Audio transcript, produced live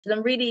And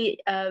I'm really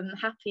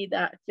happy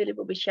that Philipp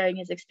will be sharing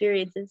his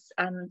experiences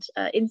and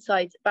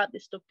insights about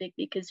this topic,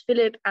 because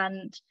Philipp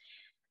and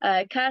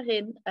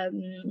Karin,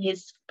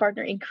 his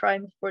partner in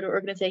crime for the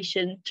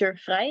organization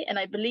turfvrij, and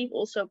I believe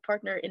also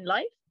partner in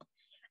life,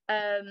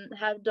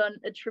 have done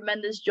a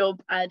tremendous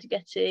job at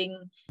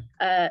getting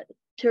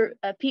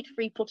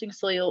peat-free potting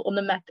soil on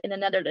the map in the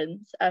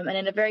Netherlands, and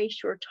in a very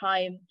short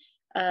time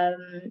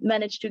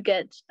managed to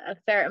get a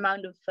fair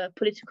amount of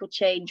political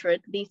change, or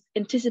at least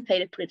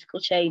anticipated political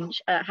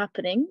change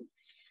happening.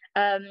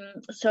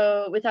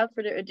 So without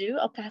further ado,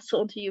 I'll pass it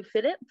on to you,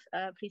 Philipp.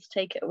 Please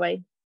take it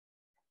away.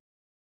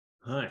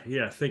 Hi,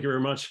 yeah, thank you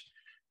very much.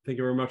 Thank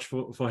you very much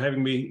for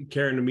having me.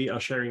 Karin and me are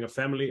sharing a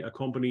family, a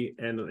company,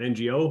 and an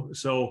NGO.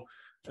 So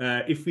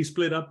if we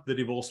split up, the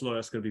divorce lawyer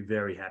is going to be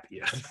very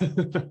happy.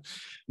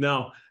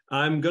 Now,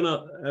 I'm going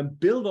to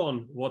build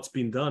on what's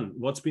been done.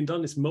 What's been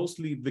done is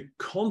mostly the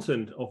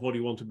content of what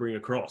you want to bring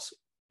across.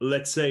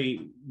 Let's say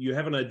you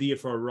have an idea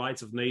for a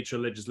rights of nature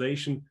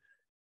legislation.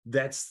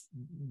 That's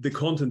the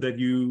content that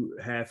you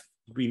have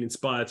been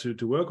inspired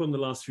to work on the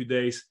last few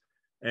days.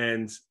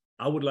 And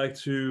I would like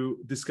to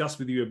discuss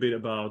with you a bit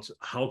about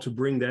how to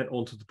bring that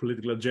onto the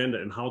political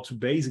agenda and how to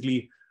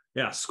basically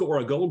score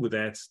a goal with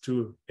that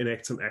to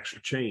enact some actual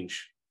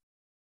change.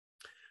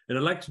 And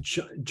I'd like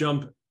to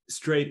jump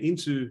straight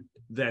into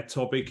that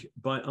topic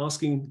by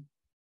asking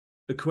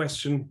a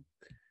question: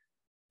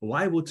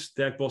 why would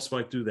Dirk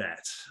Boswijk do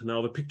that?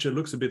 Now, the picture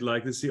looks a bit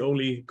like this. The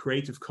only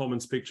Creative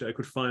Commons picture I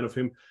could find of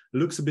him. It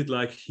looks a bit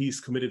like he's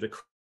committed a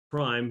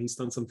crime. He's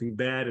done something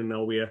bad, and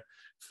now we're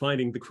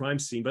finding the crime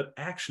scene. But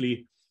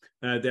actually,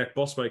 Dirk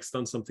Boswijk's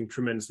done something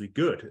tremendously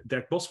good.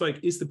 Dirk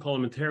Boswijk is the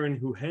parliamentarian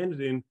who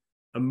handed in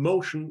a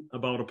motion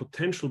about a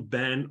potential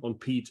ban on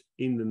peat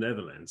in the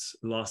Netherlands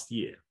last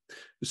year.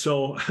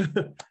 So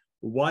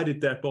why did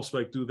Dirk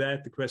Boswijk do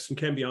that? The question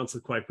can be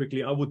answered quite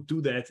quickly. I would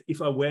do that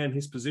if I were in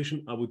his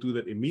position. I would do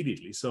that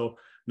immediately. So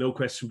no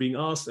question being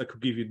asked. I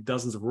could give you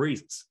dozens of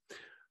reasons.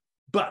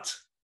 But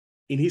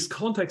in his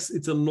context,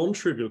 it's a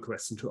non-trivial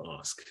question to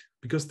ask,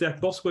 because Dirk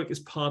Boswijk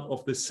is part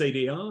of the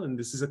CDA, and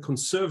this is a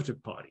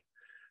conservative party.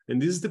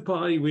 And this is the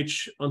party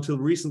which, until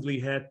recently,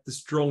 had the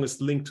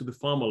strongest link to the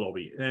farmer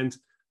lobby. And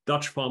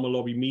Dutch farmer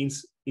lobby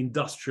means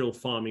industrial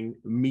farming,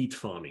 meat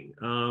farming.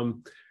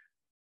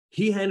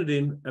 He handed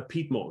in a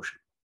peat motion.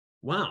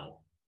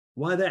 Wow,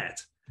 why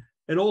that?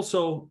 And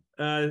also,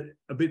 a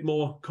bit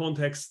more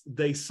context,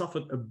 they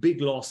suffered a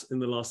big loss in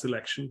the last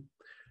election.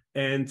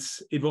 And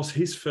it was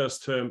his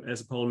first term as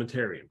a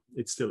parliamentarian.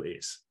 It still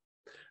is.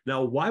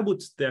 Now, why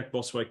would Dirk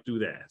Boswijk do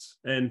that?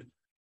 And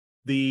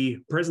the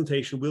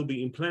presentation will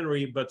be in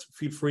plenary, but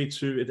feel free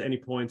to, at any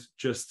point,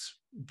 just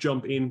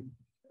jump in,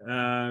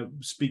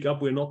 speak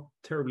up. We're not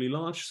terribly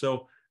large,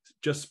 so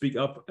just speak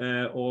up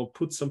or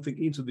put something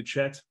into the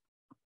chat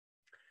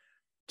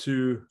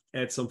to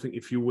add something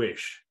if you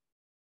wish.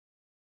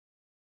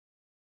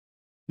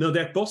 Now,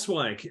 Dirk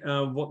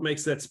Boswijk, what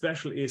makes that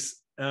special is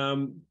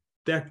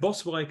Dirk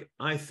Boswijk,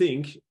 I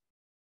think,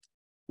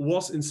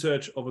 was in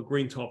search of a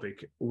green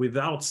topic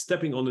without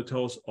stepping on the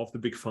toes of the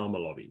big pharma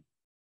lobby.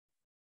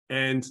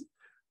 And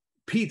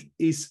peat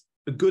is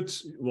a good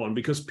one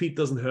because peat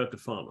doesn't hurt the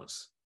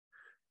farmers.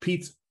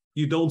 Peat,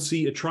 you don't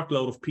see a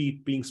truckload of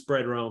peat being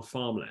spread around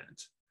farmland.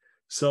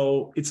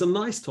 So it's a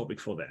nice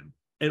topic for them.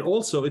 And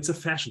also it's a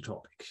fashion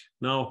topic.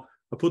 Now,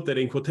 I put that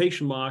in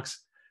quotation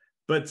marks,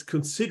 but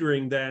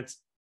considering that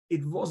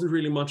it wasn't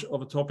really much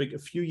of a topic a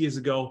few years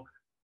ago,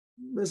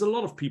 there's a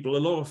lot of people, a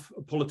lot of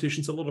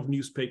politicians, a lot of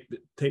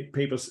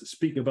newspapers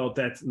speaking about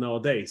that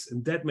nowadays.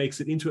 And that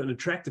makes it into an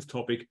attractive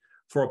topic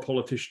for a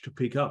politician to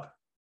pick up.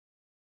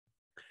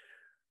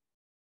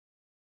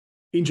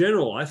 In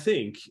general, I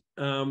think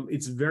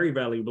it's very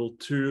valuable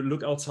to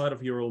look outside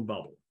of your own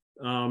bubble.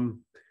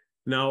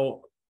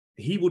 Now,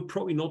 he would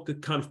probably not the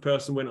kind of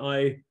person, when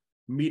I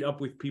meet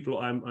up with people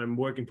I'm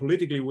working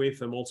politically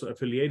with, I'm also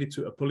affiliated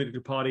to a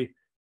political party,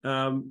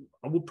 I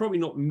would probably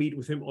not meet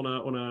with him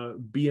on a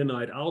beer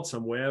night out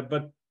somewhere,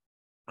 but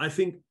I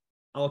think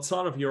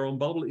outside of your own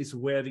bubble is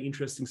where the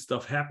interesting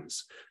stuff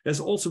happens. There's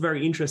also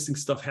very interesting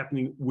stuff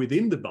happening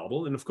within the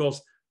bubble. And of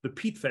course, the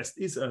Peat Fest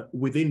is a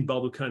within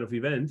bubble kind of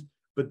event,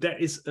 but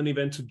that is an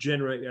event to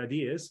generate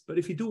ideas. But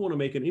if you do want to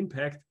make an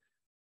impact,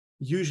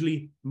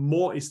 usually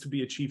more is to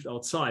be achieved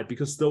outside,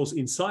 because those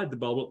inside the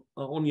bubble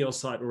are on your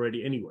side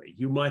already anyway.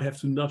 You might have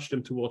to nudge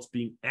them towards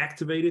being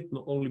activated,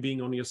 not only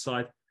being on your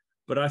side.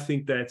 But I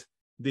think that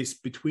this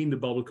between the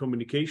bubble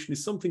communication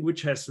is something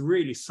which has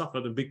really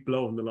suffered a big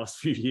blow in the last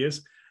few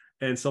years,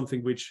 and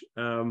something which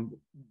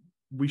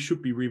we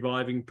should be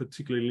reviving,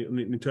 particularly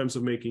in terms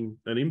of making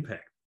an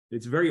impact.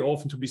 It's very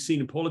often to be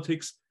seen in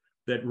politics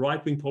that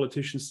right-wing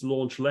politicians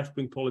launch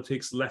left-wing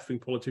politics, left-wing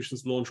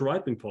politicians launch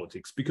right-wing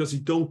politics, because you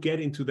don't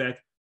get into that,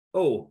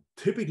 oh,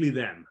 typically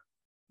them.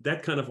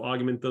 That kind of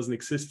argument doesn't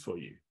exist for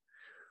you.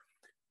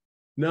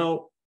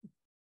 Now,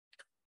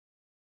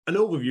 an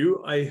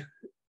overview, I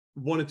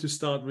wanted to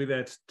start with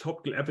that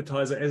topical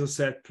appetizer. As I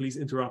said, please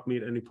interrupt me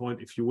at any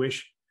point if you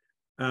wish.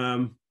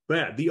 But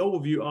yeah, the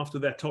overview after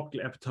that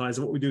topical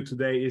appetizer, what we do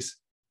today is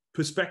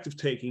perspective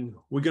taking,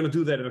 we're going to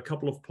do that at a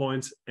couple of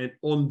points. And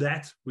on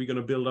that, we're going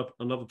to build up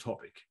another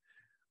topic.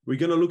 We're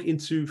going to look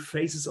into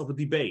phases of a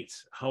debate.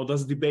 How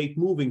does a debate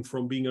moving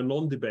from being a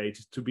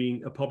non-debate to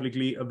being a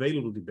publicly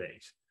available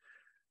debate?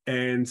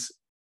 And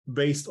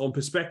based on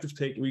perspective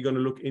taking, we're going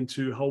to look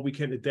into how we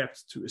can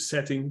adapt to a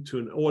setting, to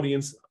an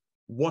audience,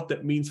 what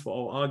that means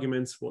for our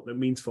arguments, what that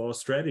means for our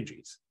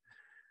strategies.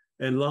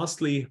 And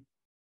lastly,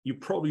 you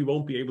probably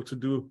won't be able to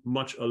do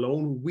much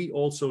alone. We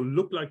also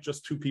look like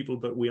just two people,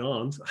 but we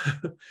aren't.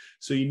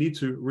 So you need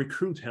to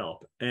recruit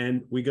help.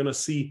 And we're going to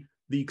see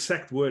the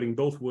exact wording,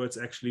 both words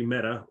actually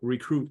matter,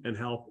 recruit and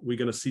help. We're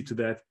going to see to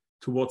that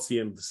towards the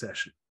end of the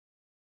session.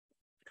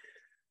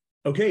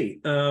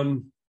 Okay.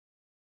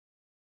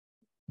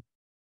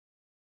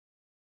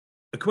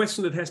 A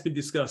question that has been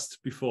discussed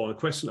before, a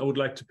question I would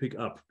like to pick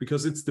up,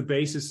 because it's the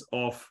basis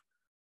of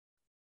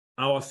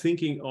our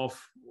thinking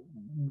of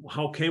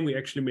how can we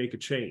actually make a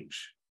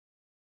change?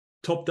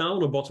 Top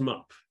down or bottom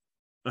up?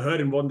 I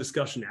heard in one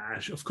discussion,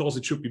 of course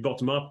it should be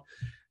bottom up.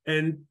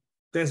 And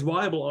there's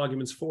viable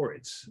arguments for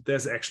it.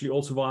 There's actually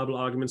also viable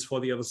arguments for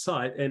the other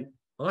side. And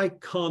I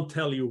can't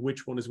tell you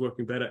which one is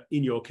working better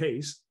in your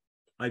case.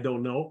 I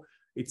don't know.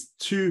 It's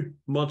too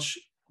much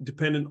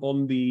dependent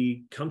on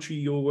the country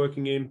you're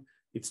working in.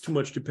 It's too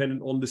much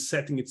dependent on the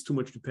setting. It's too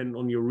much dependent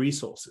on your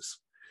resources.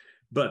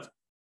 But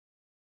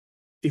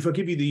if I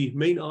give you the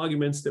main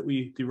arguments that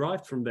we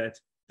derived from that,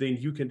 then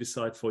you can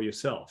decide for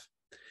yourself.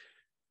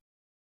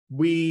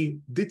 We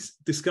did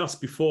discuss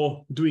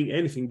before doing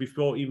anything,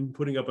 before even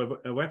putting up a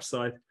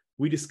website,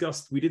 we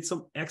did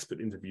some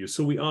expert interviews.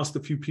 So we asked a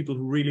few people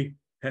who really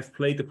have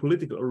played the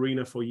political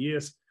arena for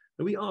years,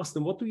 and we asked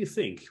them, what do you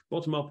think,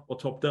 bottom up or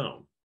top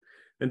down?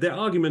 And their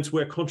arguments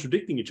were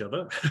contradicting each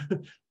other,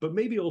 but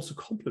maybe also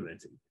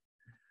complementing.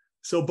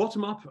 So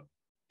bottom up,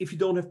 if you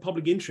don't have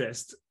public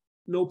interest,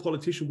 no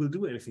politician will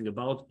do anything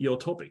about your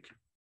topic.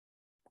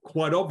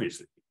 Quite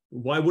obviously.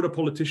 Why would a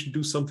politician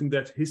do something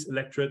that his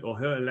electorate or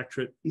her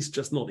electorate is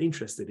just not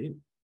interested in?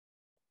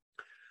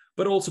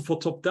 But also for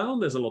top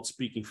down, there's a lot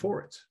speaking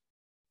for it.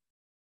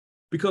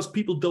 Because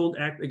people don't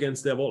act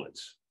against their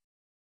wallets.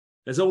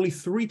 There's only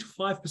 3 to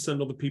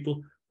 5% of the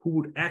people who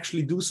would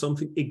actually do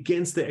something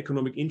against their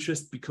economic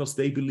interest because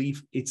they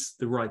believe it's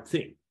the right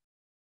thing.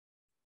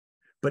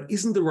 But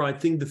isn't the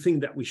right thing the thing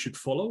that we should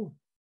follow?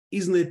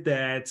 Isn't it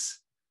that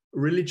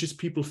religious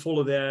people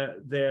follow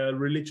their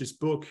religious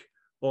book,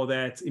 or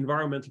that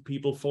environmental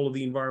people follow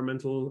the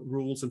environmental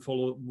rules and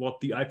follow what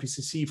the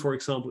IPCC, for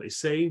example, is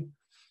saying?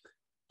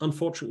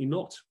 Unfortunately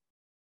not.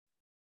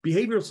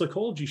 Behavioral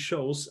psychology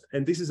shows,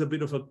 and this is a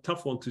bit of a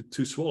tough one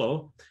to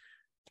swallow,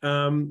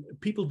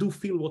 people do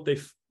what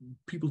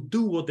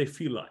they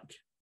feel like,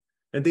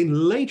 and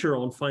then later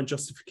on find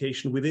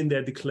justification within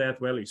their declared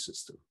value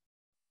system.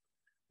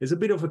 It's a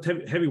bit of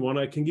a heavy one.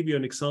 I can give you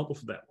an example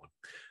for that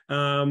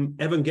one.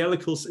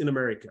 Evangelicals in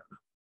America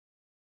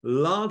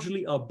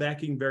largely are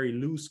backing very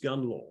loose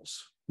gun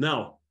laws.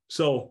 Now,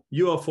 so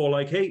you are for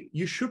like, hey,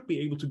 you should be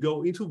able to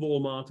go into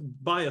Walmart,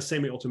 buy a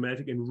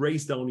semi-automatic and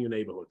race down your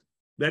neighborhood.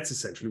 That's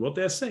essentially what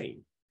they're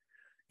saying,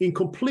 in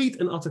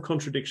complete and utter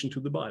contradiction to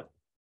the Bible.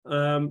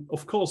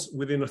 Of course,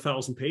 within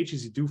 1,000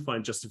 pages, you do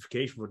find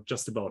justification for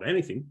just about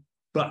anything,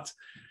 but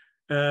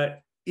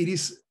it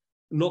is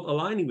not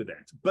aligning with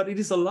that. But it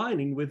is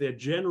aligning with their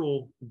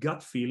general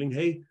gut feeling,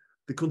 hey,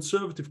 the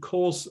conservative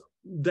cause,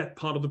 that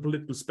part of the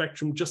political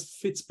spectrum just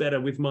fits better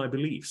with my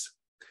beliefs.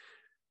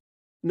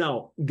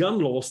 Now, gun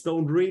laws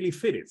don't really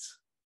fit it.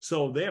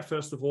 So they're,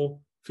 first of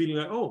all, feeling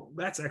like, oh,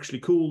 that's actually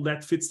cool.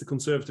 That fits the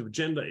conservative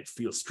agenda. It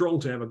feels strong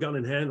to have a gun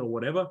in hand or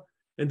whatever.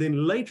 And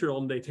then later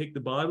on, they take the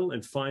Bible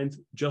and find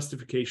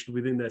justification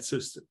within that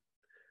system.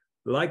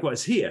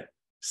 Likewise here,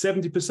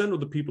 70% of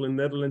the people in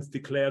the Netherlands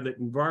declare that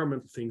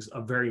environmental things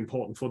are very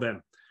important for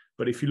them.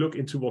 But if you look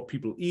into what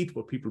people eat,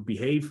 what people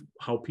behave,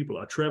 how people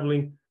are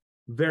traveling,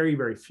 very,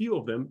 very few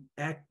of them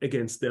act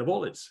against their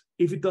wallets.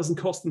 If it doesn't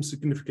cost them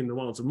significant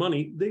amounts of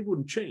money, they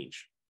wouldn't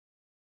change.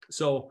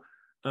 So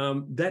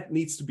that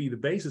needs to be the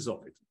basis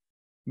of it.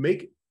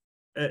 Make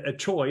a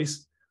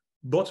choice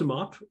bottom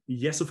up.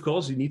 Yes, of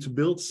course, you need to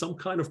build some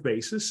kind of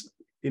basis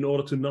in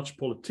order to nudge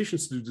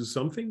politicians to do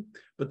something,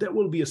 but that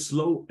will be a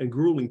slow and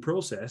grueling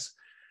process.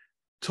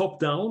 Top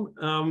down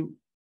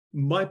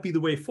might be the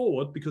way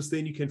forward, because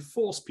then you can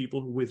force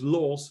people with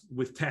laws,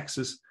 with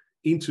taxes,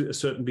 into a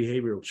certain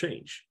behavioral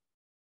change.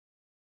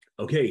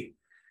 Okay,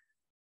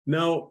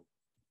 now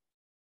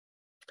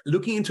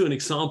looking into an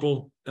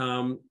example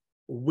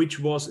which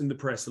was in the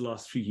press the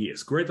last few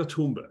years, Greta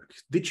Thunberg,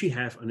 did she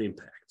have an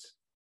impact?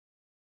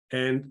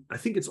 And I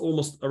think it's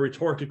almost a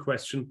rhetorical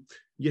question.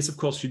 Yes, of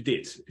course she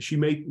did. She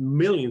made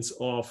millions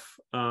of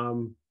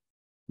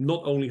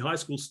not only high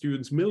school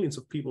students, millions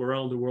of people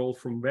around the world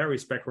from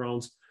various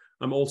backgrounds.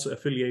 I'm also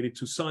affiliated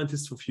to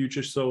Scientists for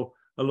Future, so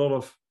a lot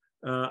of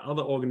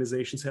other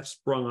organizations have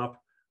sprung up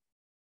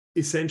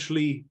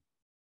essentially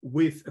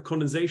with a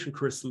condensation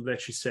crystal that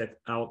she set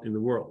out in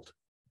the world.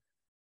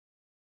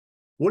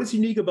 What is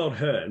unique about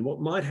her and what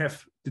might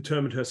have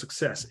determined her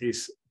success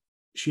is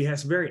she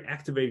has very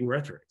activating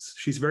rhetorics.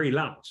 She's very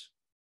loud.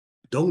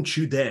 don't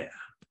you dare.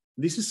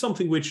 This is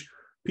something which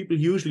people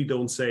usually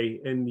don't say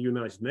in the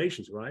United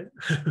Nations, right?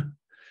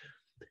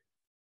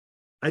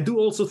 I do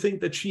also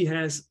think that she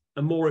has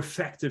a more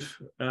effective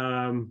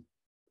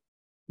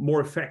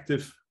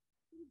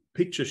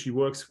picture she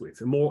works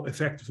with, a more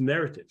effective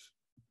narrative.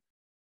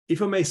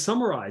 If I may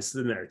summarize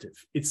the narrative,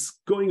 it's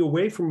going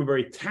away from a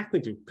very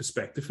technical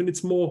perspective, and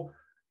it's more,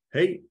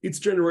 hey, it's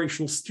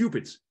generational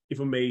stupid,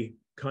 if I may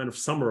kind of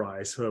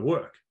summarize her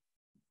work.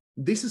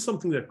 This is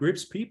something that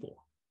grips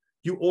people.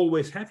 You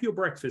always have your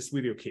breakfast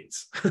with your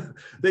kids.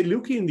 They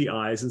look you in the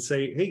eyes and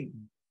say, hey,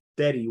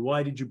 Daddy,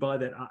 why did you buy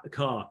that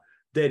car?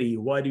 Daddy,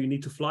 why do you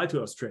need to fly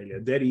to Australia?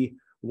 Daddy,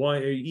 why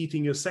are you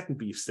eating your second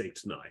beef steak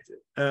tonight?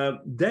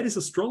 That is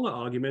a stronger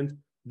argument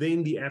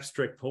than the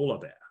abstract polar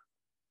bear.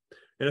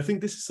 And I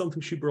think this is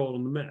something she brought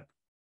on the map.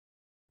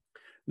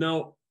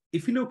 Now,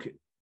 if you look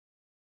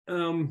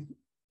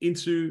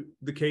into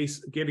the case,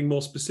 getting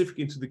more specific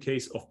into the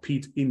case of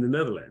peat in the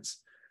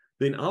Netherlands,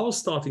 then our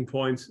starting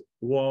point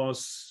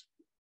was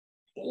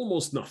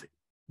almost nothing,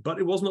 but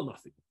it was not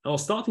nothing. Our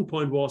starting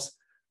point was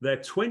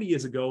that 20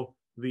 years ago,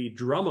 the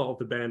drummer of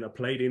the band I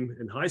played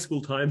in high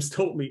school times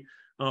told me,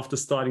 after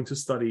starting to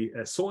study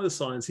soil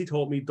science, he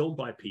told me, don't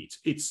buy peat.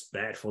 It's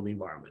bad for the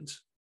environment.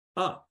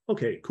 Ah,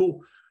 okay,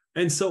 cool.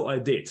 And so I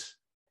did,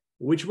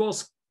 which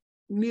was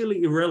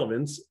nearly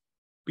irrelevant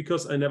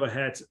because I never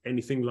had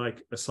anything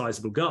like a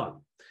sizable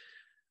garden.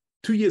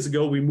 2 years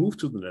ago, we moved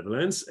to the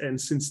Netherlands, and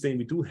since then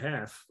we do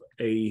have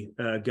a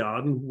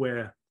garden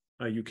where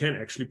you can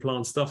actually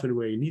plant stuff and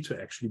where you need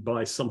to actually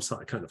buy some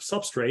kind of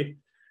substrate.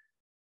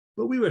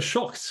 But we were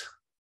shocked.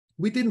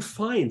 We didn't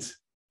find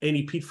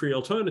any peat-free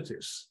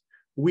alternatives.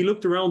 We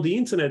looked around the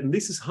internet, and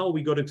this is how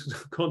we got into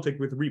contact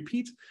with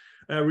RE-PEAT.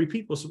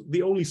 RE-PEAT was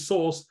the only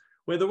source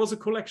where there was a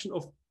collection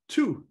of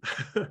 2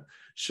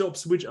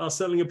 shops which are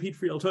selling a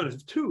peat-free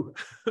alternative. 2.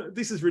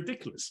 This is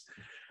ridiculous.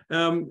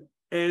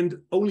 And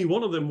only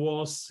one of them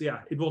was,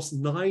 it was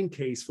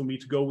 9Ks for me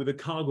to go with a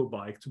cargo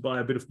bike to buy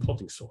a bit of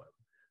potting soil.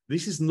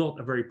 This is not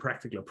a very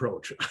practical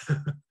approach.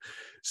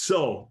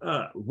 So,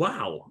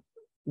 wow,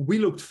 we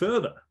looked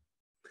further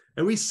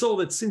and we saw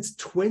that since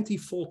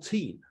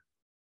 2014,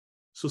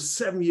 so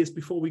 7 years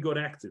before we got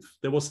active,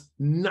 there was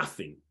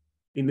nothing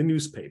in the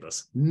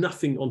newspapers,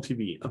 nothing on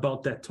TV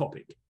about that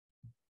topic.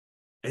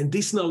 And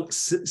this now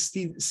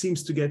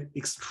seems to get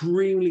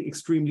extremely,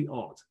 extremely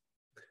odd.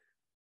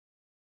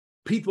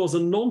 Peat was a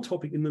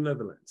non-topic in the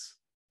Netherlands,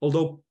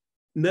 although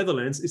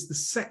Netherlands is the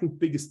second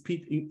biggest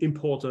peat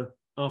importer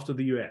after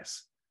the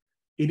US.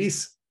 It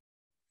is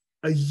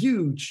a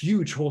huge,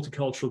 huge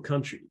horticultural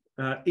country,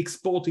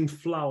 exporting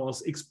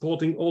flowers,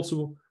 exporting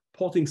also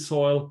potting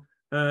soil,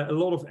 a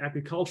lot of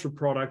agricultural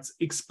products,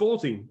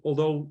 exporting,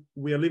 although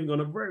we are living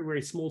on a very,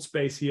 very small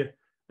space here,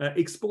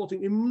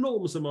 exporting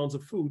enormous amounts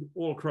of food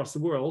all across the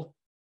world,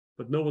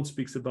 but no one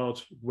speaks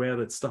about where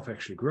that stuff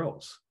actually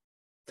grows.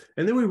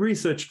 And then we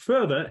researched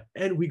further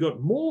and we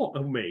got more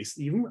amazed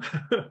even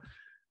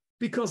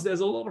because there's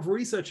a lot of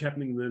research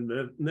happening in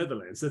the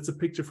Netherlands. That's a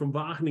picture from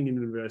Wageningen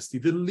University,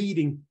 the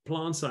leading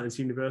plant science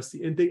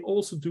university, and they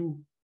also do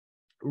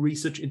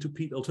research into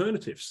peat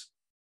alternatives.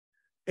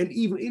 And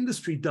even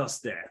industry does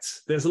that.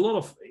 There's a lot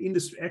of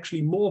industry,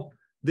 actually more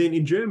than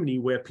in Germany,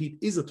 where peat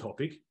is a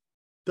topic.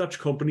 Dutch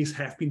companies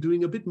have been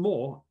doing a bit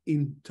more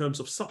in terms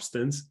of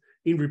substance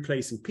in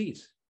replacing peat.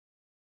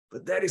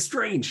 But that is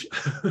strange.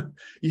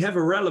 You have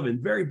a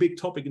relevant, very big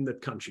topic in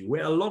that country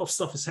where a lot of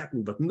stuff is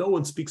happening, but no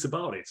one speaks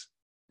about it.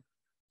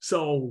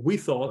 So we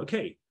thought,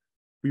 okay,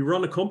 we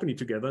run a company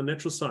together,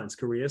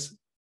 NaturalScience.Careers.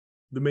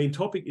 The main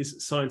topic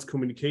is science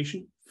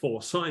communication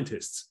for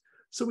scientists.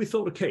 So we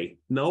thought, okay,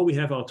 now we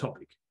have our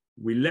topic.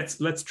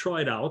 Let's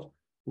try it out,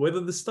 whether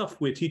the stuff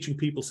we're teaching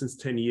people since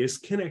 10 years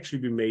can actually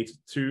be made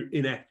to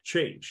enact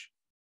change.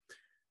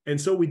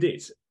 And so we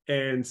did.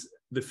 And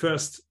the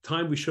first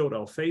time we showed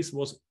our face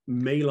was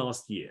May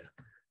last year.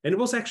 And it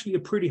was actually a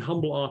pretty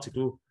humble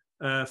article,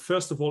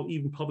 first of all,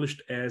 even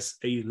published as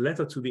a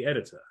letter to the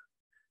editor.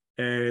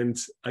 And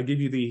I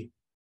give you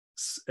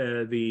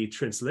the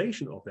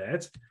translation of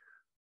that.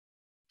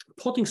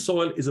 Potting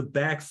soil is a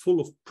bag full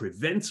of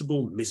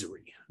preventable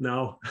misery.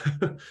 Now,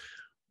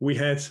 we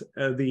had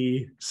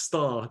the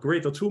star,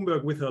 Greta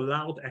Thunberg, with her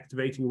loud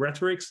activating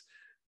rhetorics.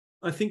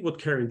 I think what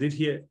Karin did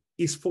here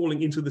is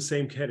falling into the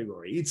same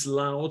category. It's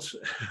loud,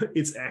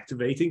 it's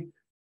activating.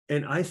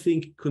 And I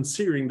think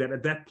considering that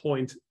at that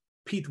point,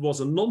 peat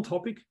was a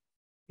non-topic,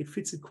 it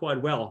fits it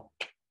quite well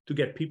to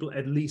get people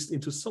at least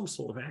into some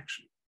sort of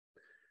action.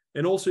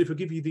 And also, if I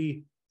give you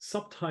the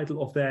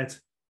subtitle of that,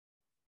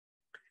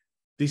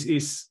 this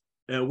is,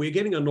 we're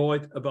getting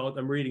annoyed about,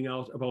 I'm reading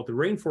out about the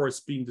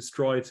rainforest being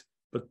destroyed,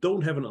 but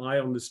don't have an eye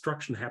on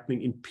destruction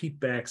happening in peat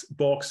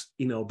bogs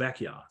in our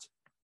backyard.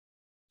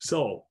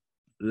 So,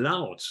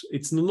 loud.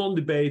 It's a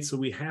non-debate, so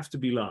we have to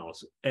be loud.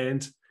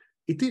 And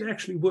it did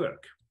actually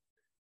work.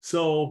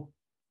 So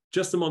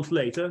just a month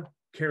later,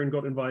 Karin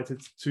got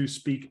invited to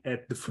speak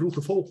at the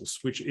Vroege Vogels,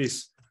 which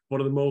is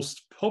one of the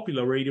most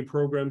popular radio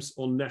programs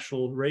on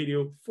national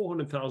radio,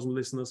 400,000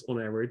 listeners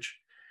on average.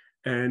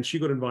 And she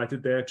got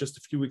invited there just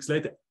a few weeks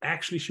later.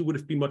 Actually, she would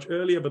have been much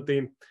earlier, but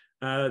then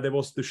there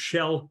was the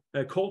Shell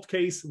court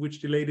case,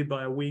 which delayed it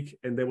by a week.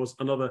 And there was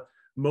another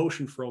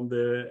motion from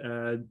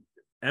the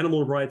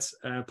Animal Rights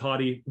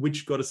Party,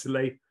 which got us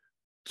delayed.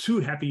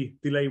 2 happy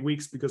delay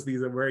weeks, because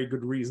these are very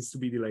good reasons to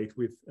be delayed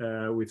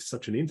with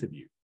such an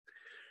interview.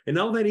 And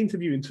now that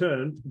interview in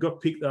turn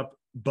got picked up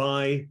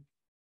by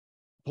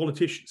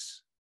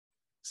politicians.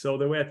 So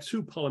there were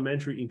 2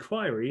 parliamentary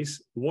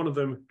inquiries, one of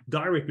them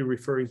directly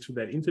referring to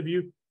that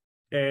interview,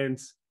 and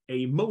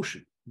a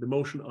motion, the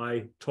motion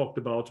I talked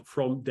about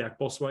from Dirk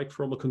Boswijk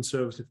from a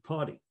Conservative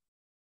Party.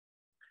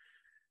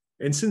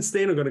 And since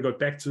then, I'm going to go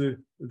back to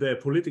the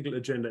political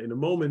agenda in a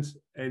moment.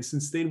 And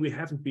since then, we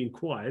haven't been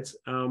quiet.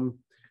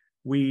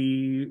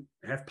 We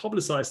have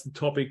publicized the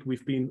topic.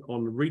 We've been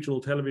on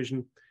regional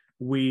television.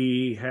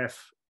 We have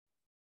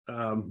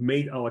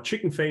made our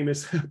chicken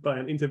famous by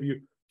an interview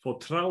for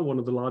Trouw, one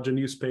of the larger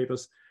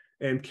newspapers.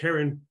 And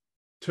Karin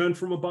turned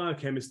from a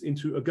biochemist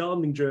into a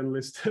gardening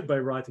journalist by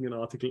writing an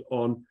article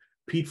on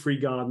peat-free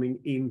gardening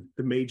in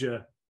the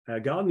major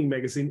gardening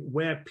magazine,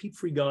 where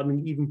peat-free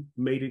gardening even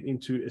made it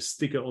into a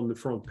sticker on the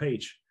front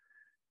page.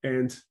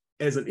 And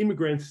as an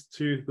immigrant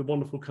to the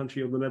wonderful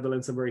country of the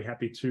Netherlands, I'm very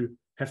happy to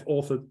have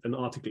authored an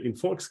article in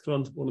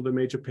Volkskrant, one of the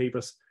major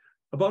papers,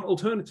 about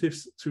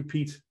alternatives to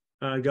peat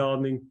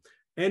gardening.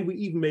 And we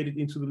even made it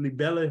into the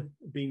Libelle,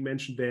 being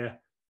mentioned there.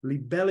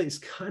 Libelle is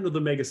kind of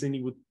the magazine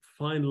you would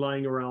find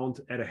lying around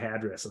at a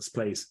hairdresser's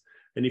place.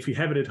 And if you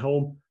have it at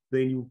home,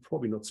 then you will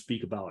probably not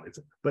speak about it.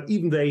 But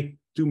even they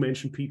do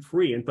mention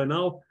peat-free. And by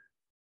now,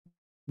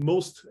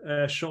 most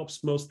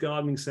shops, most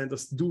gardening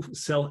centers do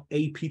sell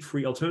a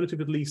peat-free alternative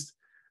at least.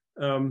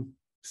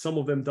 Some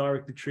of them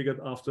directly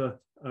triggered after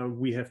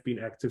we have been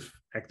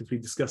actively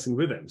discussing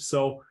with them.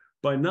 So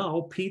by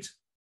now, peat,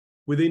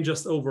 within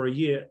just over a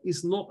year,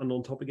 is not a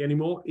non-topic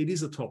anymore. It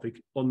is a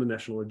topic on the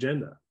national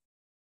agenda.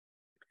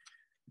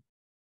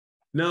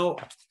 Now,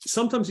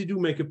 sometimes you do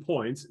make a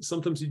point,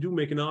 sometimes you do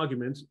make an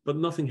argument, but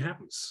nothing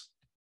happens.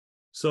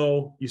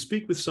 So you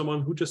speak with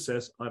someone who just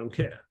says, I don't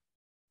care.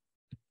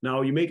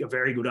 Now, you make a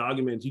very good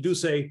argument. You do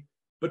say,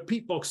 but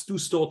peat bogs do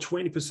store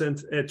 20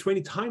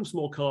 times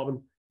more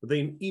carbon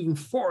than even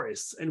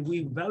forests, and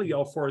we value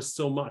our forests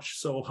so much.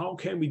 So how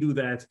can we do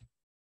that?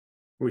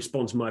 The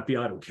response might be,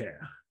 I don't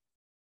care.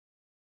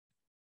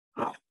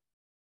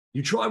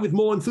 You try with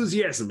more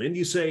enthusiasm and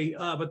you say,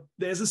 but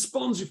there's a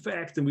sponge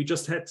effect, and we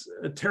just had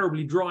a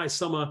terribly dry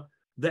summer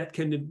that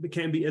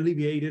can be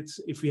alleviated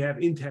if we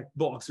have intact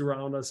bogs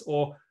around us,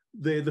 or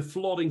the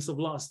floodings of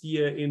last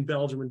year in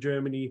Belgium and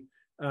Germany,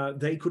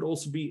 they could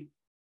also be,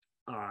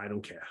 I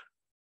don't care.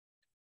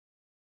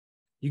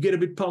 You get a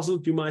bit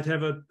puzzled, you might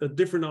have a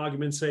different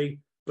argument, say,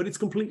 but it's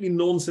completely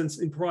nonsense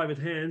in private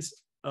hands,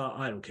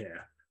 I don't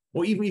care.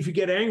 Or even if you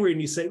get angry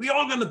and you say, we're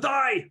all gonna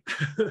die,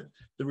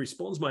 the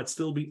response might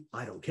still be,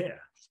 I don't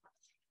care.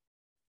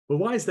 But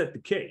why is that the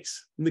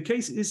case? And the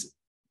case is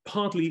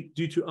partly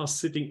due to us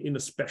sitting in a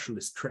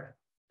specialist trap.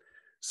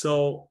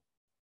 So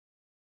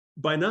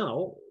by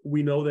now,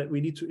 we know that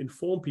we need to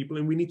inform people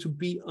and we need to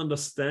be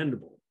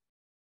understandable.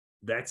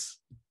 That's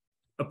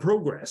a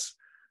progress,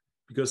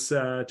 because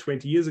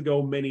 20 years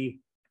ago, many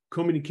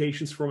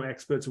communications from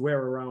experts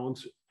were around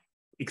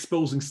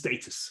exposing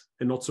status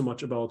and not so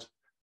much about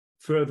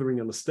furthering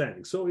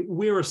understanding. So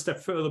we're a step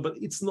further, but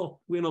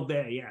we're not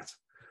there yet.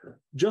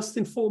 Just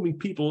informing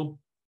people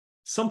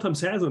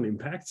sometimes has an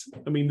impact.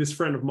 I mean, this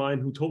friend of mine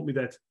who told me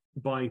that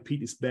buying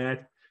peat is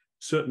bad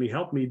certainly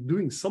helped me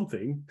doing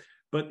something.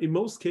 But in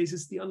most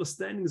cases, the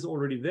understanding is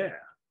already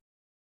there,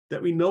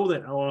 that we know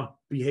that our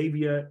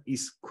behavior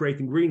is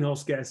creating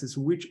greenhouse gases,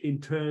 which in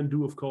turn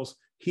do, of course,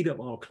 heat up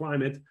our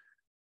climate.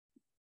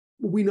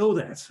 We know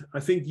that.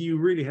 I think you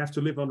really have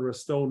to live under a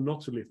stone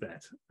not to live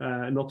that,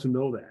 not to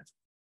know that.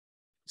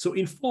 So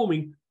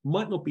informing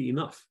might not be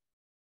enough.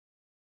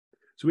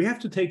 So we have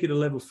to take it a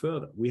level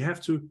further. We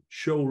have to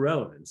show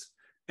relevance.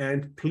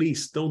 And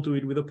please don't do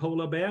it with a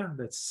polar bear.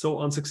 That's so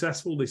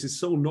unsuccessful. This is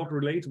so not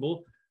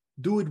relatable.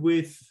 Do it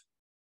with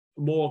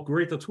more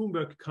Greta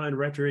Thunberg kind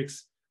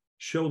rhetorics.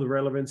 Show the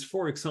relevance.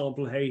 For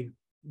example, hey,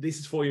 this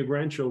is for your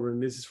grandchildren.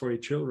 This is for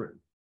your children.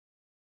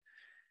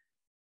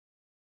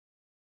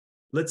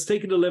 Let's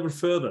take it a level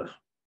further.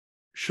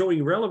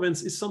 Showing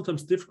relevance is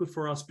sometimes difficult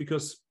for us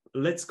because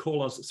let's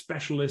call us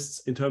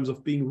specialists in terms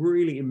of being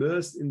really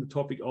immersed in the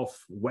topic of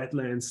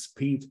wetlands,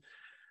 peat.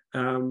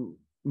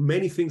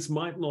 Many things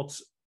might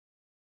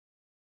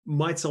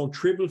sound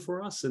trivial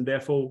for us, and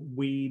therefore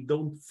we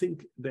don't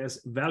think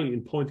there's value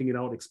in pointing it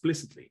out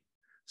explicitly.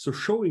 So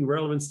showing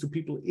relevance to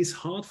people is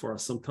hard for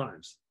us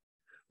sometimes,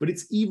 but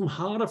it's even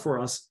harder for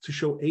us to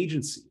show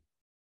agency.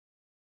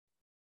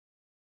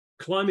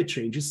 Climate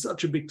change is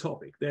such a big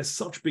topic. There's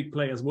such big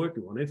players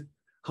working on it.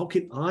 How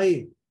can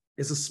I,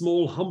 as a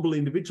small, humble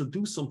individual,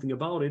 do something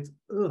about it?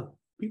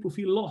 People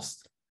feel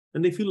lost,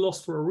 and they feel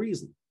lost for a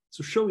reason.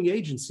 So showing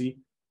agency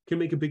can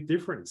make a big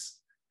difference.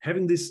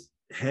 Having this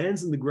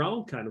hands in the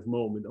ground kind of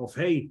moment of,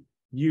 hey,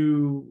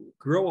 you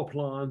grow a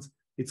plant,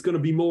 It's going to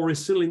be more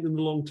resilient in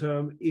the long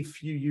term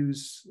if you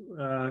use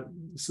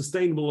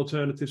sustainable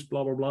alternatives,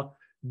 blah, blah, blah.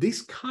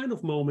 This kind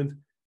of moment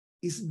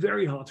is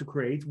very hard to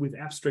create with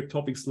abstract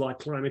topics like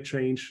climate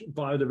change,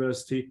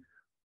 biodiversity.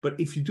 But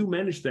if you do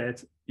manage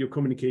that, your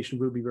communication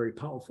will be very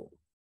powerful.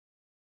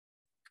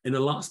 And the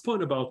last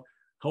point about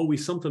how we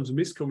sometimes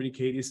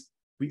miscommunicate is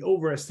we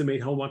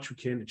overestimate how much we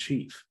can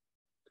achieve.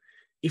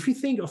 If you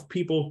think of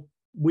people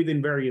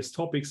within various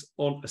topics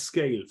on a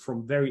scale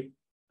from very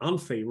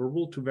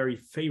unfavorable to very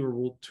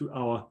favorable to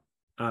our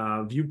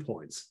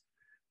viewpoints,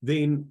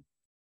 then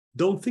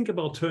don't think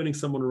about turning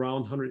someone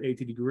around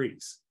 180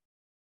 degrees.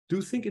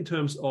 Do think in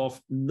terms of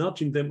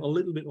nudging them a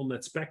little bit on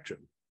that spectrum,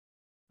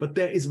 but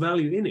there is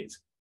value in it.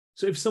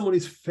 So if someone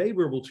is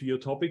favorable to your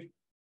topic,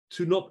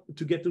 to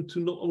get them to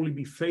not only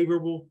be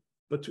favorable,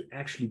 but to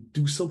actually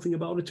do something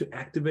about it, to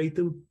activate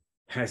them,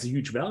 has a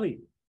huge value.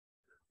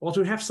 Or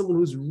to have someone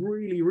who's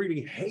really,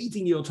 really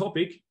hating your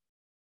topic,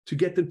 to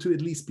get them to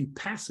at least be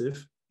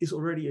passive, is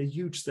already a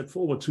huge step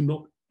forward to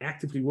not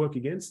actively work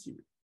against you.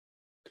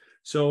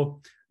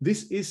 So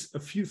this is a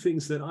few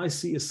things that I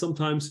see as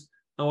sometimes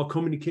our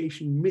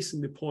communication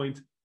missing the point,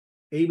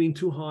 aiming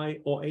too high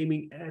or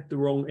aiming at the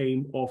wrong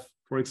aim of,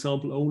 for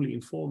example, only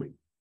informing,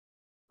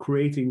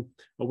 creating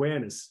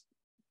awareness.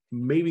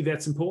 Maybe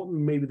that's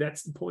important, maybe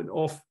that's the point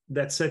of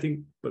that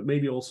setting, but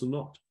maybe also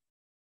not.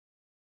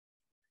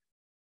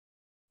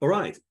 All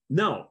right,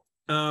 now,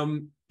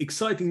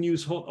 exciting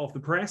news hot off the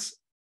press.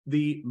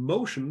 The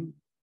motion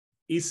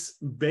is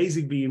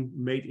basically being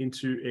made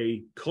into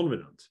a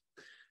covenant.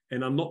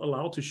 And I'm not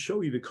allowed to show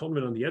you the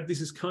covenant yet.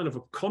 This is kind of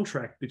a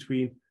contract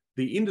between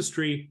the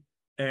industry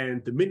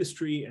and the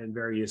ministry and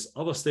various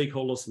other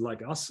stakeholders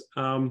like us.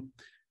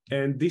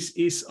 And this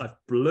is, I've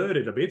blurred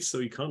it a bit so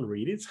you can't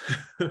read it,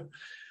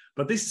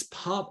 but this is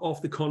part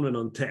of the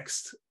covenant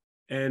text.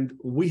 And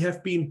we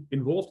have been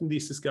involved in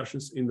these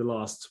discussions in the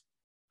last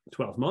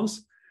 12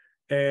 months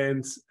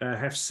and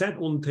have sat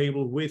on the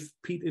table with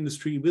peat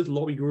industry, with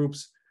lobby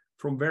groups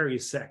from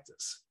various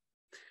sectors.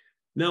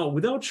 Now,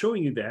 without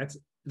showing you that,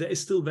 there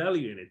is still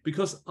value in it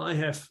because I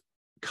have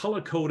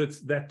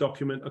color-coded that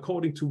document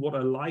according to what I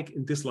like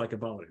and dislike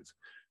about it.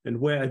 And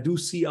where I do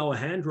see our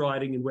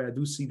handwriting and where I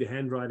do see the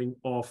handwriting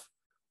of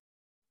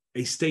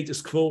a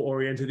status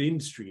quo-oriented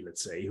industry,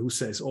 let's say, who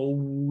says,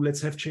 oh,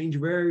 let's have change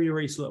very,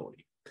 very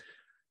slowly.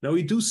 Now,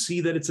 we do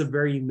see that it's a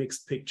very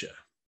mixed picture.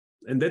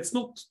 And that's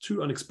not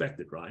too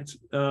unexpected, right?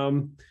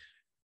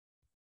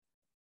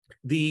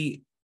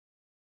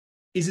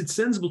 Is it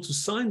sensible to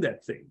sign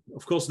that thing?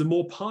 Of course, the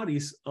more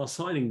parties are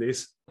signing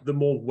this, the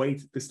more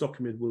weight this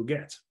document will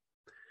get.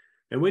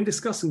 And when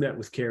discussing that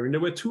with Karin,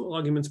 there were two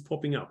arguments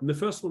popping up. And the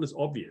first one is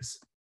obvious.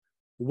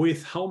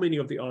 With how many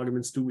of the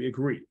arguments do we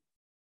agree?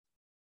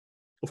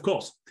 Of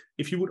course,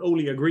 if you would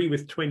only agree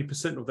with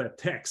 20% of that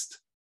text,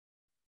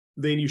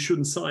 then you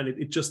shouldn't sign it.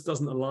 It just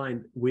doesn't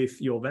align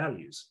with your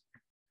values.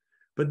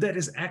 But that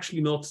is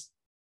actually not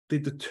the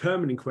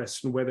determining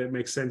question whether it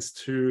makes sense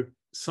to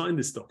sign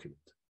this document.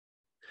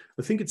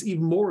 I think it's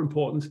even more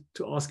important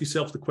to ask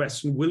yourself the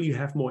question, will you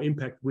have more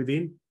impact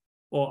within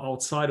or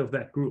outside of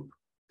that group?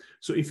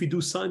 So if we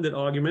do sign that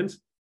argument,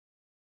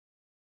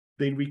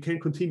 then we can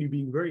continue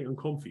being very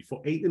uncomfy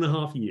for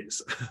 8.5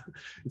 years.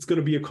 It's going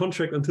to be a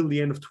contract until the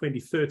end of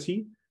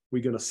 2030.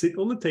 We're going to sit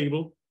on the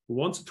table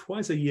once or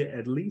twice a year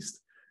at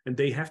least, and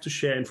they have to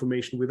share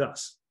information with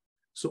us.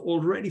 So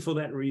already for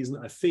that reason,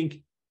 I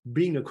think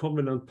being a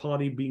covenant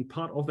party, being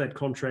part of that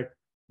contract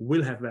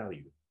will have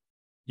value.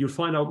 You'll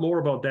find out more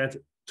about that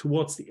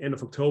towards the end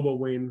of October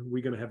when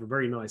we're going to have a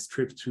very nice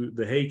trip to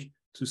The Hague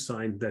to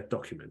sign that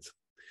document.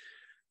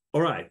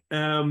 All right,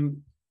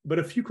 but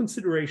a few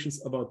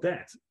considerations about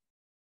that.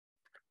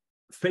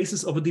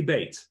 Phases of a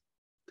debate.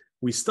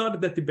 We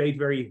started that debate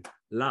very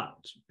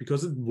loud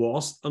because it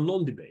was a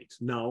non-debate.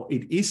 Now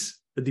it is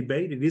a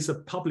debate, it is a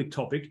public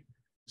topic,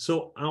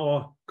 so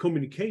our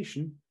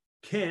communication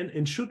can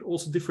and should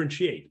also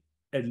differentiate,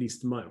 at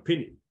least in my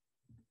opinion.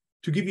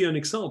 To give you an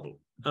example,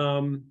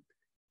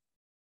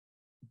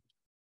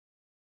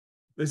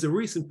 there's a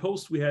recent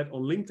post we had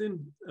on LinkedIn,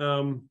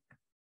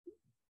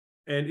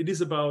 and it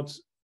is about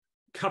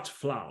cut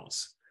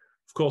flowers.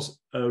 Of course,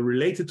 a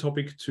related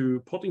topic to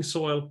potting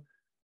soil.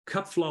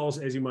 Cut flowers,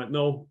 as you might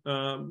know,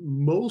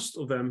 most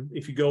of them,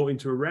 if you go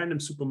into a random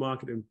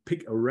supermarket and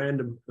pick a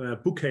random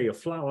bouquet of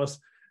flowers,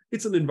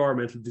 it's an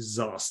environmental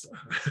disaster.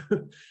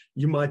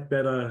 You might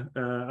better,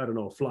 I don't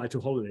know, fly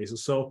to holidays or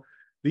so.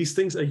 These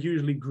things are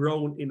usually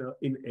grown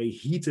in a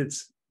heated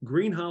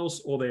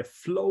greenhouse, or they're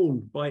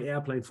flown by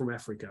airplane from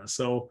Africa.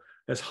 So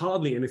there's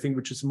hardly anything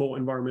which is more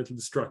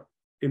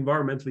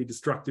environmentally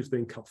destructive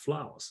than cut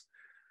flowers.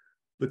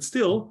 But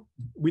still,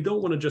 we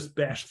don't want to just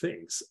bash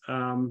things.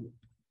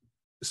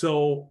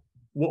 So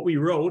what we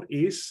wrote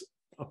is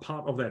a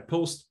part of that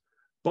post: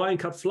 buying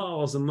cut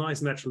flowers a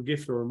nice natural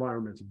gift or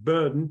environmental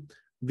burden?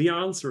 The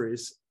answer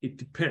is it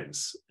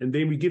depends. And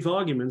then we give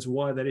arguments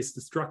why that is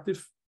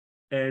destructive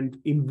and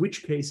in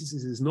which cases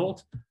it is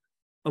not.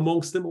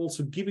 Amongst them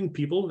also giving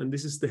people, and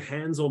this is the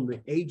hands-on,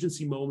 the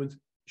agency moment,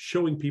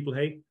 showing people,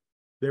 hey,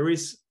 there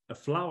is a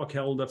flower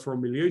calendar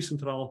from Milieu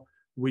Central,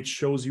 which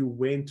shows you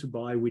when to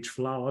buy which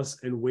flowers,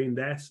 and when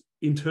that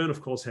in turn,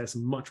 of course, has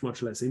much,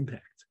 much less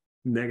impact,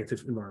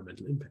 negative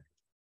environmental impact.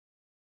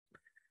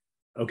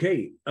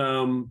 Okay,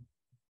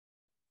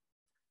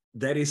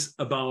 that is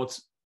about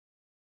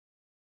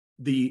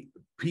the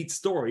PEAT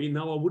story.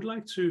 Now I would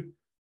like to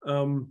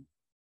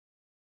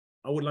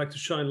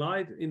shine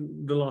light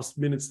in the last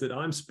minutes that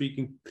I'm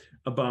speaking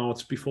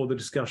about before the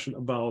discussion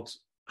about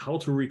how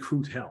to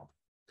recruit help,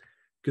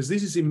 because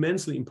this is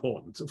immensely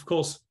important. Of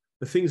course,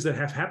 the things that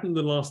have happened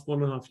in the last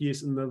 1.5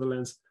 years in the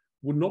Netherlands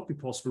would not be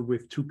possible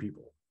with 2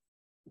 people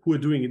who are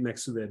doing it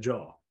next to their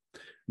job.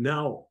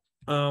 Now,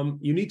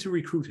 you need to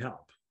recruit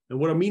help. And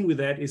what I mean with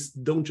that is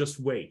don't just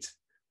wait.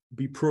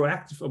 Be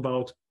proactive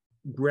about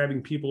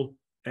grabbing people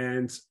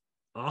and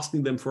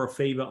asking them for a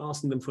favor,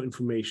 asking them for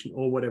information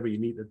or whatever you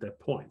need at that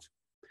point.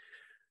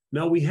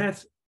 Now, we had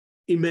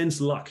immense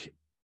luck.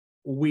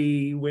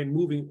 When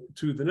moving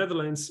to the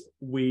Netherlands,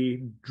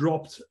 we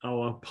dropped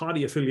our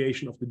party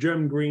affiliation of the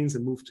German Greens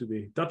and moved to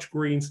the Dutch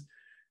Greens.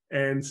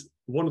 And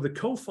one of the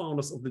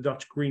co-founders of the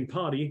Dutch Green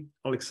Party,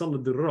 Alexander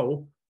de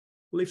Roo,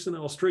 lives in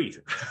our street.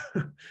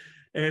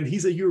 And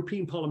he's a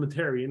European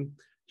parliamentarian.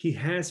 He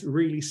has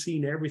really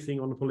seen everything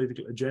on the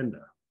political agenda.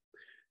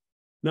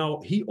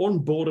 Now, he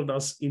onboarded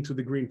us into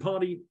the Green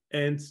Party,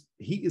 and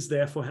he is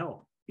there for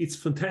help. It's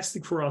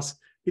fantastic for us.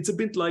 It's a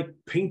bit like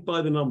paint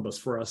by the numbers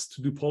for us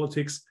to do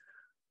politics.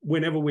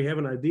 Whenever we have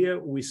an idea,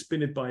 we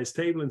spin it by his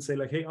table and say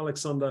like, hey,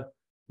 Alexander,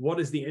 what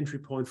is the entry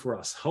point for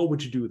us? How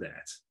would you do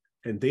that?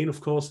 And then, of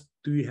course,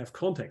 do you have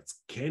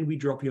contacts? Can we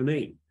drop your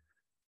name?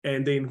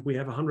 And then we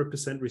have a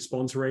 100%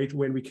 response rate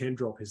when we can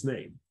drop his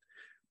name.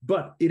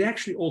 But it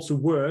actually also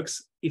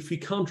works if we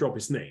can't drop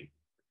his name.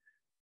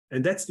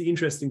 And that's the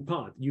interesting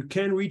part. You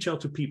can reach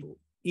out to people,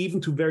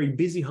 even to very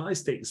busy, high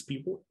status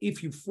people,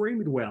 if you frame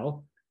it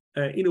well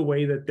in a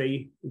way that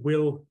they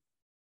will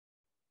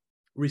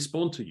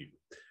respond to you.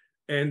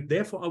 And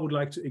therefore, I would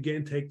like to,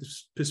 again, take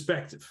this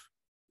perspective.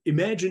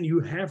 Imagine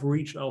you have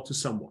reached out to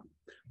someone.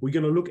 We're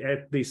going to look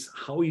at this,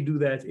 how you do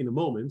that in a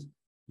moment.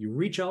 You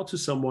reach out to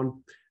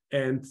someone,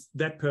 and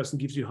that person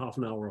gives you half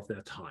an hour of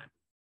their time.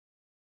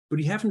 But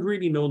you haven't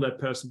really known that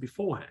person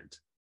beforehand.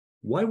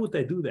 Why would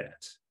they do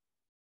that?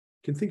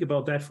 You can think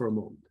about that for a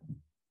moment.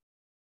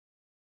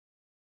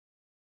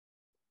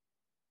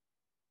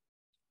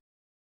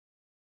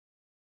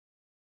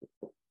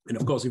 And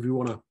of course, if you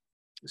want to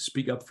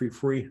speak up, feel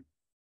free.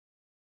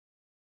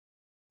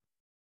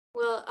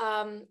 Well,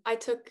 I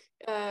took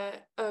a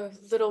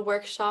little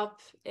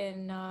workshop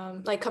in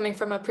like coming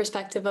from a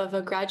perspective of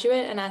a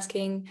graduate and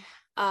asking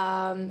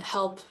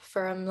help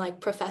from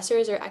like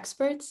professors or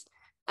experts.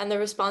 And the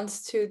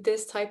response to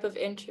this type of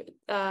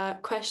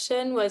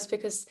question was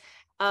because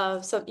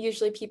so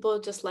usually people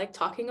just like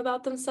talking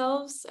about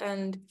themselves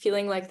and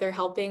feeling like they're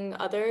helping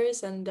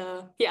others. And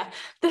yeah,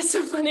 that's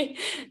so funny.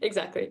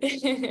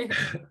 Exactly.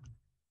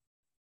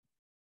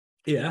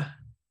 Yeah.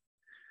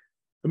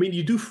 I mean,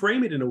 you do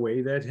frame it in a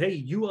way that, hey,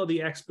 you are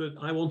the expert.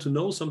 I want to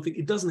know something.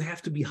 It doesn't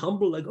have to be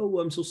humble, like, oh,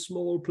 I'm so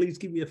small, please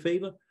give me a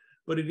favor.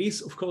 But it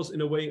is, of course,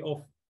 in a way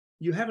of,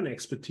 you have an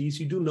expertise.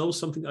 You do know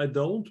something I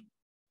don't.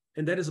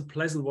 And that is a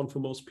pleasant one for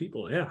most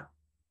people, yeah.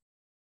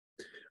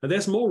 And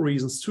there's more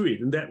reasons to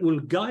it, and that will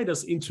guide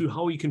us into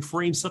how you can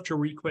frame such a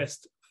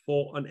request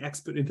for an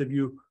expert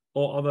interview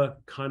or other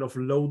kind of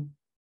low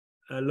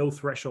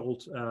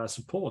threshold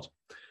support.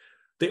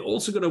 They're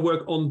also going to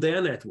work on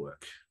their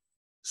network.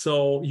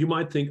 So you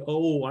might think,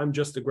 oh, I'm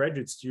just a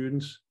graduate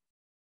student.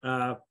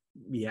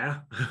 Yeah,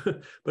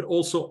 but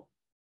also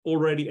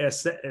already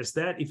as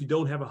that, if you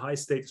don't have a high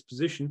status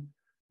position,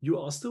 you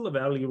are still a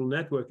valuable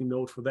networking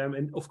node for them.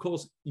 And of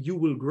course, you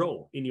will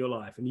grow in your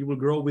life and you will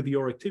grow with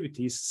your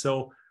activities.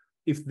 So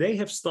if they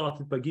have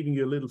started by giving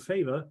you a little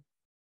favor,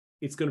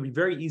 it's going to be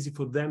very easy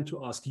for them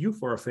to ask you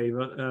for a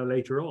favor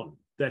later on.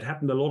 That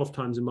happened a lot of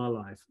times in my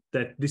life,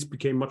 that this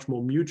became much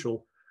more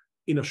mutual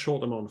in a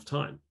short amount of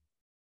time.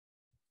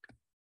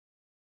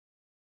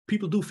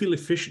 People do feel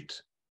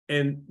efficient.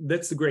 And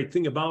that's the great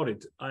thing about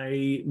it.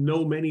 I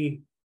know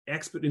many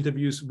expert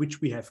interviews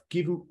which we have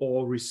given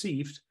or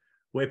received,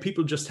 where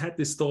people just had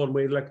this thought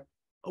where like,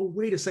 oh,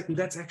 wait a second,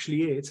 that's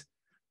actually it.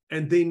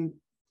 And then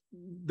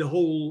the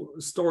whole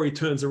story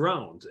turns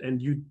around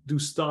and you do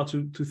start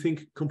to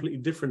think completely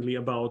differently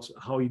about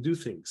how you do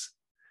things.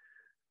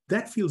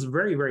 That feels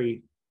very,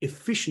 very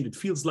efficient. It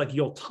feels like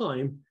your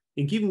time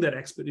in giving that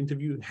expert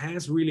interview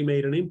has really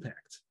made an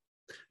impact.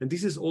 And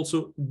this is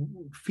also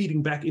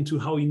feeding back into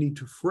how you need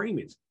to frame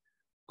it,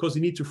 because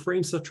you need to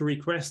frame such a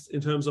request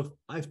in terms of,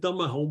 I've done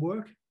my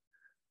homework,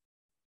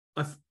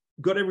 I've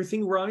got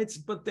everything right,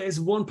 but there's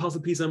one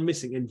puzzle piece I'm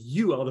missing, and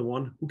you are the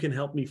one who can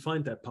help me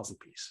find that puzzle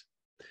piece.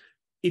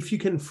 If you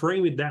can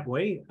frame it that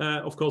way,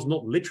 of course,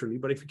 not literally,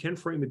 but if you can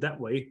frame it that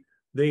way,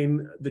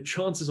 then the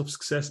chances of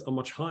success are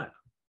much higher.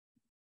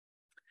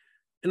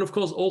 And of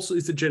course, also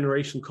it's a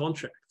generation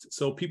contract.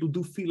 So people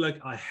do feel like,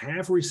 I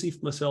have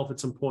received myself at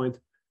some point,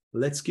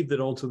 let's give that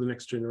on to the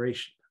next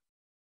generation.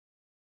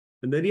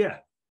 And then, yeah,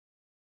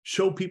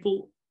 show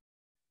people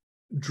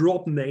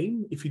Drop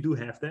name, if you do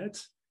have that.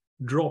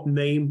 Drop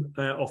name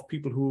of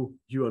people who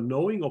you are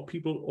knowing, or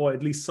people, or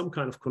at least some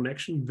kind of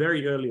connection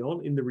very early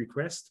on in the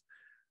request,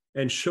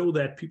 and show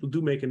that people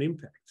do make an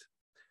impact.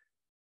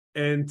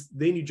 And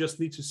then you just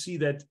need to see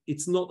that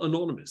it's not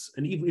anonymous.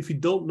 And even if you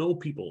don't know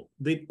people,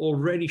 then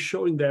already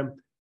showing them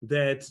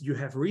that you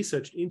have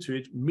researched into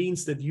it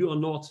means that you are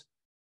not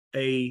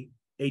a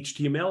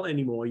HTML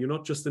anymore. You're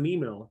not just an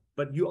email,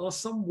 but you are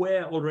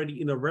somewhere already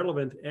in a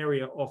relevant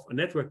area of a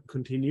network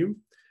continuum,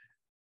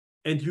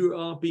 and you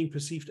are being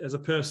perceived as a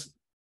person.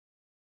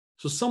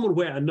 So someone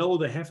where I know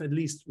they have at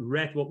least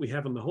read what we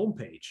have on the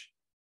homepage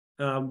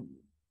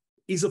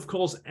is, of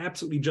course,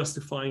 absolutely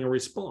justifying a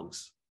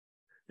response.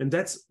 And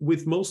that's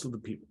with most of the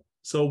people.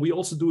 So we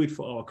also do it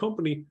for our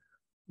company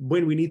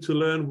when we need to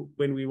learn,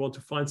 when we want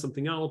to find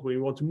something out, when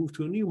we want to move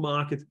to a new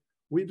market.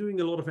 We're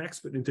doing a lot of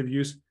expert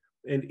interviews.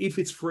 And if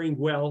it's framed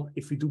well,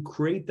 if we do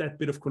create that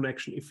bit of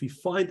connection, if we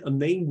find a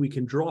name we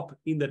can drop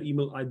in that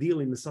email,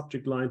 ideally in the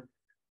subject line,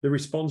 the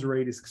response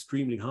rate is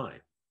extremely high.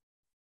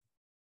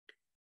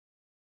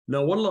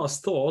 Now, one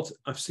last thought.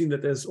 I've seen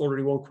that there's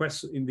already one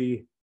question in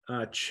the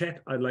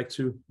chat. I'd like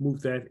to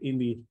move that in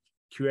the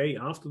QA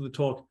after the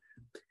talk.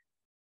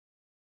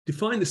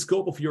 Define the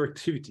scope of your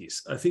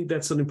activities. I think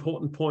that's an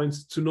important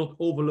point, to not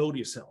overload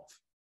yourself.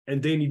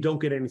 And then you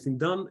don't get anything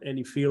done and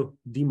you feel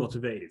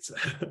demotivated.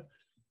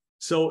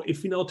 So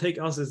if we now take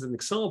us as an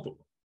example,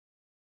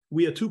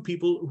 we are two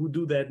people who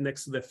do that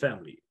next to their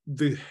family.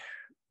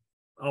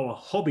 Our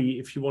hobby,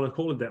 if you want to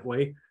call it that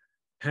way,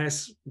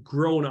 has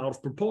grown out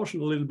of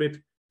proportion a little bit.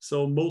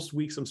 So most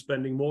weeks I'm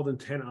spending more than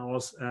 10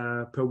 hours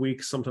per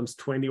week, sometimes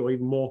 20 or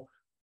even more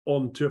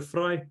on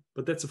turfvrij,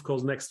 but that's of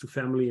course next to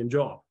family and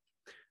job.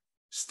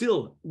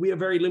 Still, we are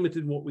very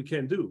limited in what we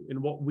can do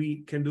and what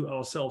we can do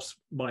ourselves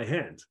by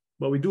hand.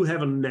 But we do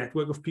have a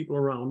network of people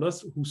around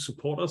us who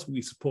support us.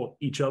 We support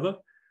each other.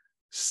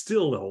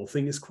 Still, the whole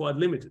thing is quite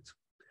limited.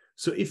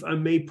 So if I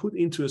may put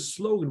into a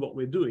slogan what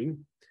we're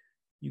doing,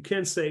 you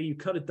can say you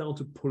cut it down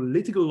to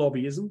political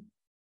lobbyism,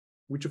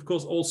 which of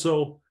course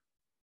also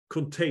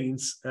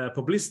contains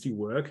publicity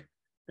work.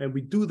 And we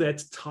do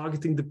that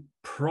targeting the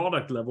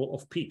product level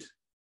of peat.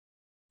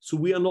 So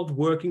we are not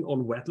working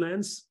on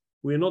wetlands.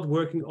 We are not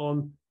working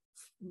on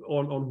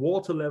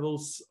water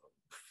levels,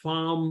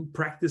 farm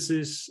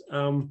practices,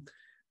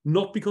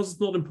 not because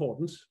it's not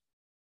important.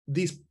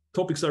 These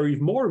topics are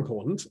even more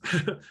important.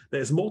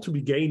 There's more to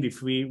be gained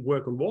if we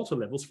work on water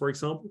levels, for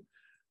example,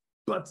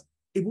 but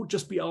it would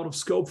just be out of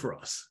scope for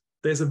us.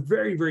 There's a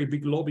very, very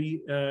big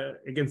lobby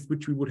against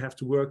which we would have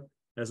to work.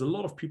 There's a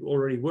lot of people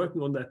already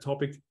working on that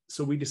topic.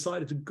 So we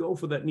decided to go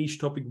for that niche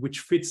topic,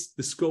 which fits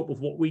the scope of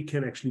what we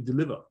can actually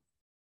deliver.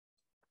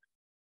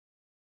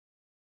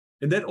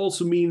 And that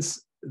also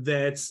means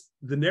that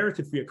the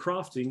narrative we are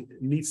crafting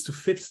needs to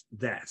fit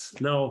that.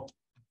 Now,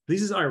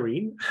 this is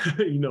Irene,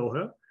 you know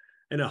her,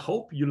 and I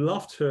hope you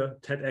loved her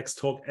TEDx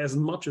talk as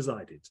much as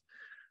I did.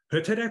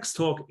 Her TEDx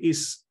talk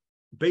is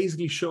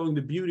basically showing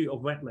the beauty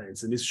of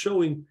wetlands, and is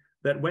showing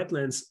that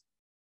wetlands,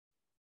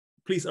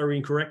 please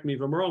Irene, correct me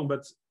if I'm wrong,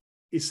 but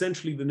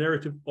essentially the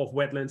narrative of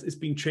wetlands is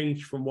being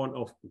changed from one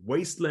of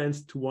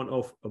wasteland to one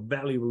of a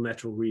valuable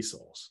natural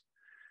resource.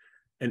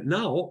 And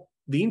now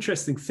the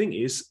interesting thing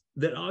is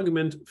that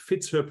argument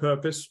fits her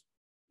purpose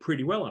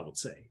pretty well, I would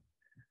say.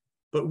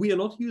 But we are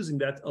not using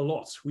that a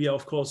lot. We are,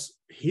 of course,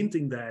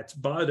 hinting that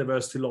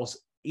biodiversity loss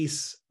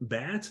is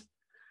bad.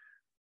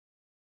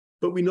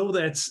 But we know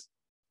that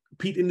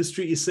peat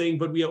industry is saying,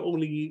 but we are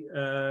only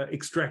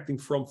extracting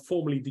from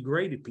formerly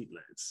degraded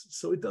peatlands.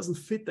 So it doesn't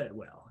fit that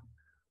well.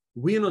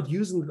 We are not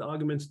using that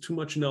argument too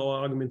much in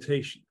our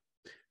argumentation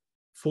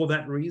for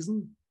that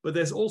reason. But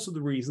there's also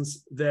the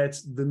reasons that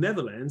the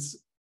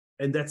Netherlands,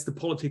 and that's the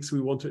politics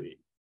we want to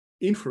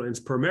influence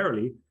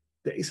primarily,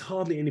 there is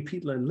hardly any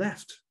peatland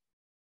left.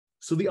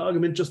 So the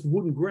argument just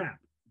wouldn't grab.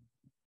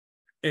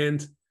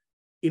 And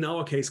in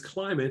our case,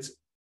 climate,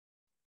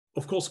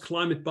 of course,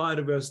 climate,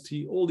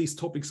 biodiversity, all these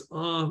topics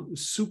are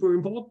super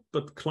important,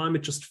 but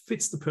climate just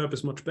fits the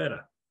purpose much better.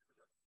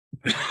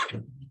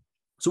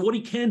 So what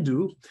he can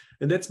do,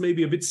 and that's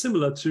maybe a bit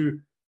similar to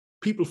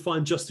people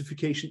find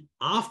justification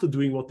after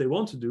doing what they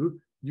want to do,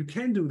 you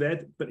can do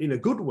that, but in a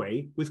good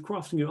way with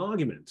crafting your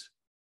argument.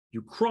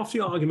 You craft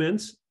your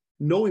argument,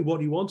 knowing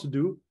what you want to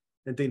do,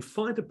 and then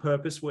find a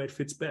purpose where it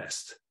fits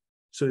best.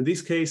 So in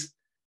this case,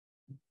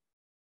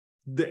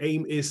 the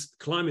aim is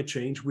climate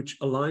change, which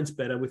aligns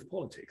better with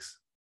politics.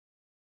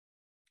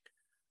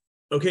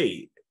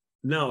 Okay,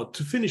 now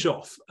to finish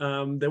off,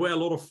 there were a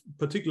lot of,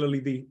 particularly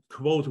the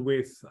quote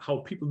with how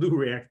people do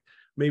react,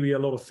 maybe a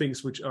lot of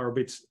things which are a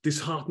bit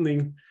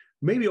disheartening,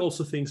 maybe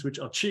also things which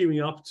are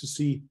cheering up to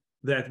see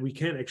that we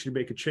can actually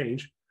make a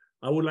change.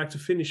 I would like to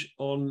finish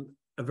on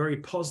a very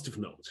positive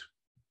note.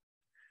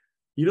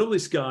 You know,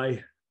 this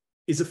guy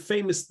is a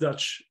famous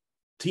Dutch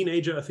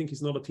teenager. I think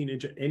he's not a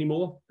teenager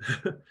anymore,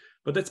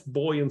 but that's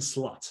Boy and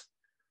Slut.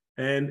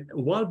 And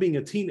while being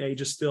a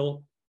teenager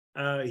still,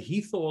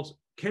 he thought,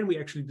 can we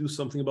actually do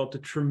something about the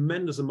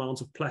tremendous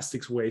amounts of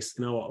plastics waste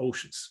in our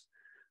oceans?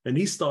 And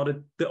he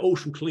started the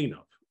ocean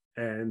cleanup.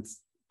 and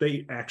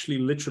they actually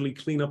literally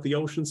clean up the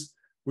oceans,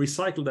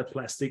 recycle that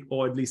plastic,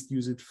 or at least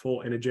use it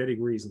for energetic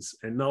reasons,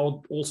 and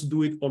now also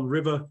do it on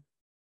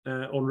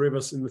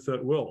rivers in the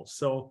third world.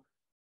 So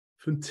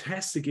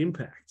fantastic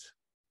impact.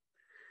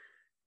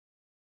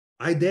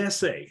 I dare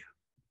say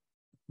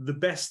the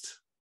best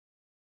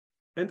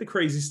and the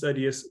craziest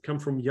ideas come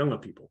from younger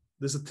people.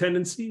 There's a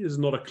tendency, there's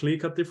not a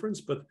clear-cut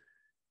difference, but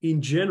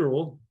in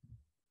general,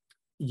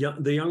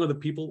 the younger the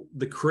people,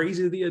 the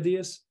crazier the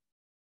ideas.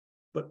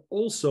 But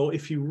also,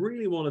 if you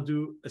really want to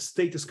do a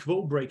status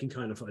quo breaking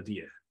kind of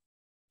idea,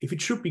 if it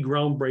should be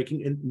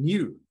groundbreaking and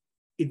new,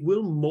 it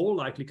will more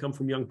likely come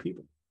from young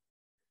people.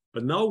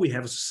 But now we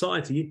have a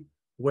society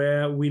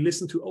where we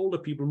listen to older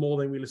people more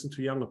than we listen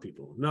to younger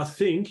people. And I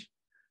think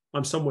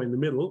I'm somewhere in the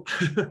middle.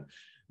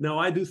 Now,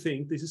 I do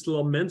think this is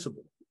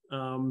lamentable.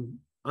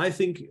 I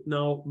think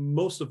now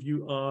most of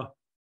you are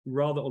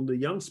rather on the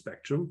young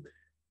spectrum.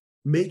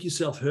 Make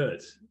yourself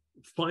heard.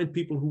 Find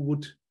people who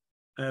would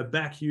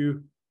back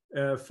you.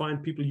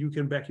 Find people you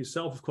can back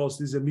yourself. Of course,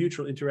 this is a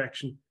mutual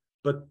interaction.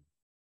 But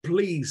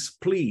please,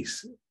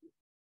 please,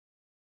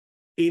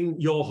 in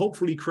your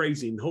hopefully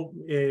crazy,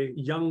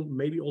 young,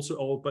 maybe also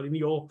old, but in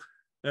your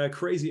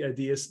crazy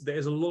ideas,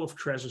 there's a lot of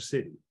treasure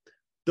sitting.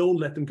 Don't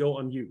let them go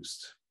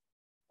unused.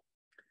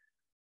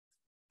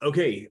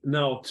 Okay,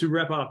 now to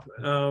wrap up,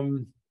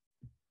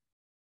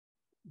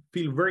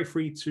 feel very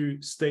free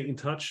to stay in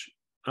touch.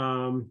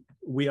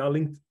 We are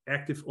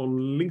active on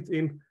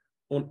LinkedIn.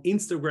 On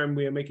Instagram,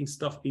 we are making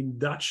stuff in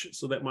Dutch,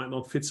 so that might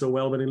not fit so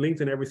well, but in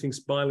LinkedIn, everything's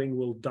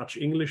bilingual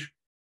Dutch-English.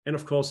 And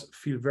of course,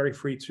 feel very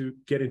free to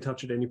get in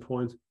touch at any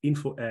point,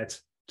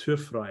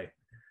 info@turfvrij.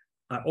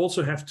 I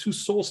also have 2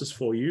 sources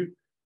for you.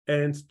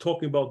 And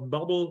talking about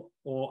bubble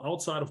or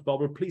outside of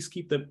bubble, please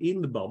keep them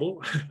in the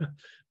bubble.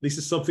 This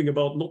is something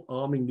about not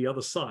arming the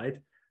other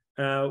side.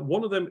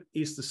 One of them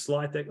is the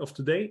slide deck of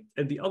today,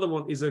 and the other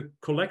one is a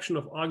collection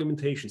of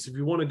argumentations. If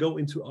you want to go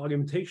into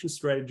argumentation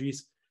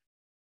strategies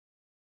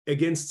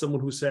against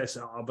someone who says,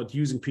 but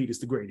using PEAT is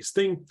the greatest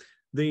thing,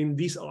 then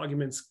these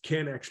arguments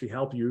can actually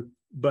help you.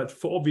 But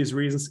for obvious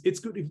reasons, it's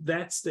good if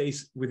that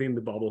stays within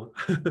the bubble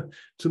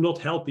to not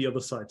help the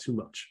other side too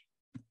much.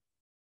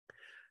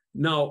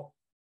 Now,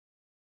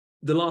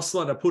 the last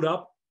slide I put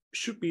up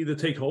should be the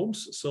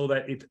take-homes so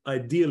that it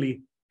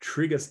ideally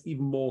triggers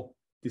even more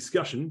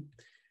discussion.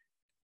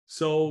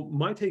 So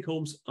my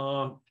take-homes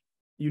are,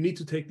 you need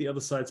to take the other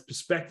side's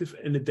perspective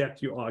and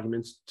adapt your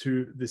arguments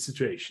to the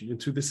situation and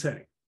to the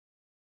setting.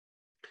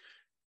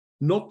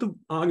 Not the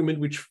argument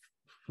which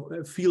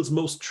feels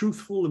most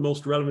truthful and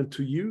most relevant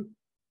to you,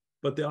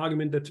 but the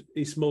argument that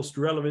is most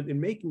relevant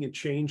in making a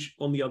change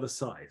on the other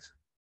side.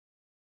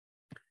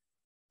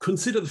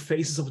 Consider the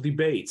phases of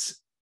debates.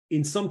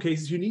 In some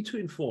cases, you need to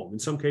inform. In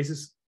some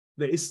cases,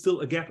 there is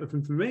still a gap of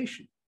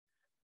information.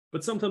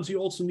 But sometimes you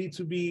also need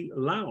to be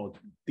loud.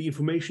 The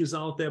information is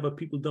out there, but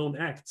people don't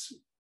act.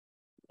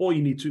 Or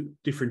you need to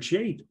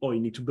differentiate, or you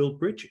need to build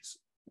bridges.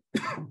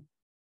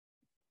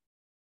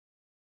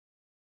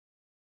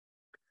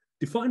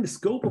 Define the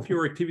scope of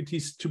your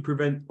activities to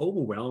prevent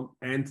overwhelm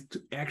and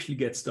to actually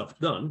get stuff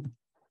done.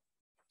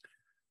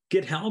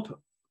 Get help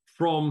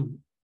from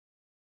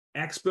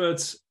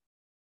experts,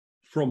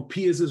 from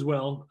peers as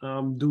well.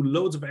 Do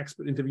loads of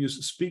expert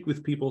interviews, speak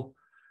with people,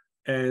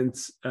 and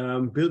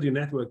build your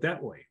network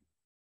that way.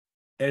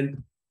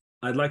 And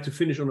I'd like to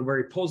finish on a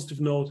very positive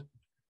note.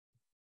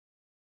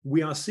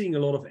 We are seeing a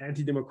lot of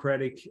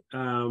anti-democratic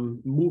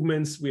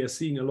movements. We are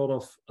seeing a lot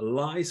of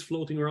lies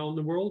floating around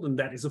the world, and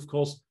that is, of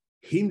course,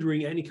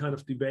 hindering any kind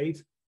of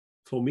debate.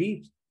 For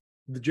me,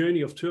 the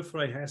journey of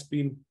turfvrij has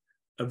been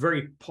a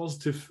very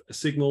positive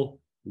signal.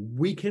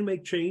 We can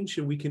make change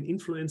and we can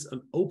influence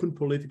an open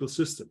political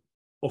system.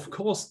 Of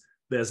course,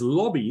 there's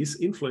lobbies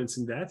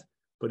influencing that,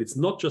 but it's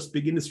not just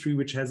big industry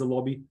which has a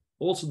lobby.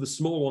 Also, the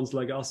small ones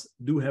like us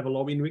do have a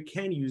lobby, and we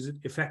can use it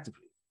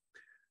effectively.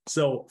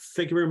 So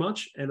thank you very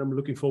much, and I'm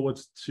looking forward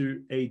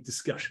to a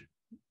discussion.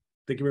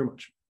 Thank you very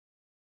much.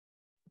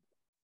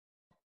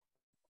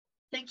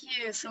 Thank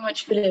you so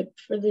much, Philipp,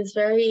 for this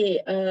very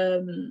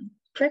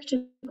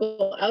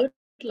practical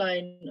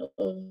outline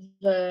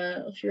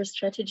of your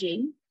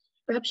strategy.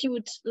 Perhaps you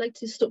would like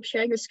to stop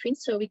sharing your screen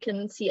so we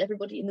can see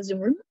everybody in the Zoom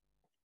room.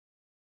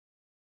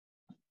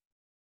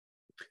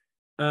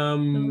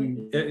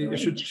 I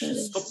should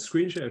stop the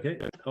screen share, okay?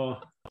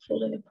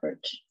 Falling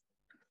apart.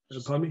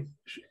 Pardon me?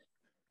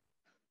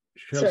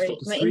 Sorry,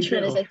 my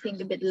internet is, I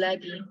think, a bit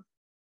laggy.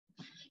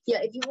 Yeah,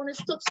 if you want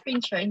to stop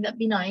screen sharing, that'd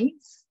be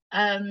nice.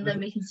 Then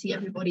we can see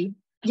everybody.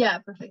 Yeah,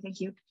 perfect. Thank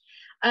you.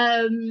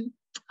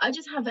 I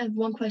just have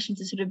one question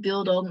to sort of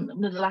build on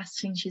the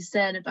last thing she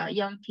said about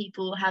young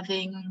people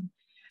having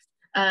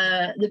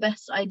the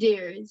best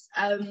ideas.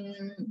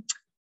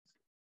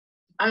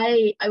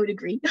 I would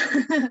agree.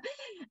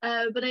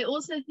 But I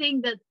also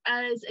think that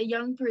as a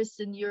young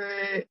person,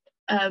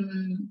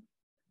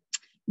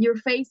 you're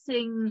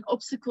facing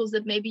obstacles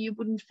that maybe you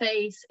wouldn't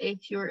face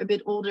if you're a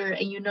bit older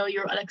and you know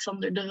you're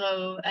Alexander de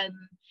Roo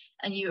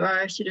and you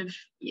are sort of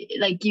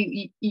like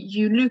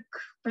you look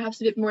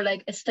perhaps a bit more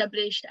like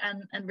established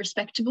and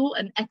respectable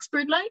and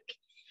expert-like.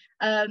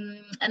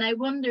 And I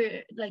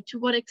wonder, like, to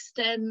what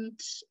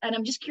extent, and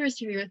I'm just curious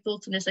to hear your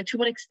thoughts on this, like, to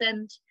what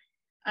extent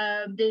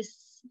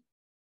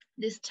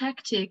this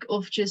tactic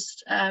of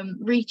just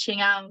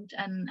reaching out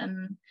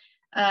and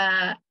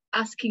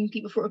asking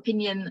people for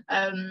opinion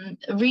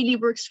really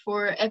works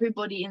for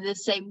everybody in the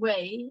same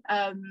way.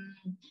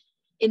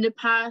 In the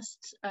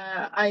past,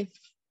 I've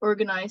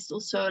organized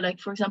also, like,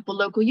 for example,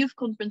 local youth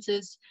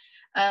conferences,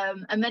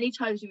 and many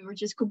times we were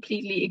just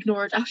completely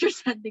ignored after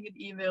sending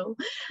an email.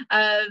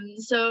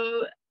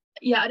 So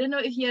yeah, I don't know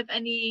if you have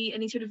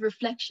any sort of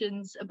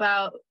reflections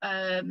about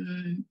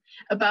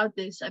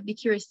this. I'd be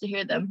curious to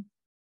hear them.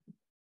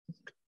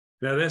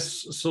 Now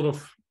that's sort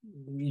of,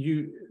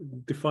 you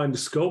define the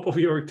scope of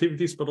your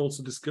activities, but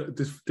also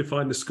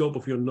define the scope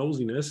of your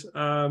nosiness.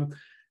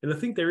 And I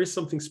think there is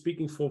something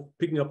speaking for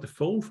picking up the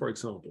phone, for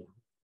example.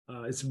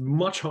 It's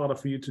much harder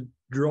for you to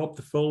drop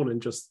the phone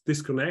and just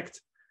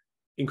disconnect,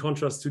 in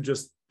contrast to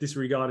just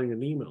disregarding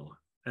an email.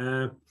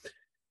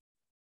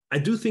 I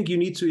do think you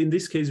need to, in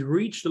this case,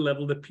 reach the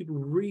level that people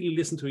really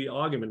listen to your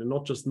argument and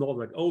not just nod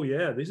like, oh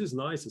yeah, this is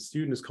nice, a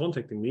student is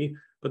contacting me,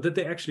 but that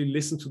they actually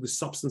listen to the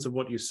substance of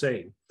what you're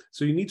saying.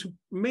 So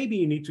maybe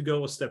you need to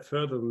go a step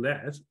further than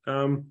that.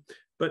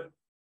 But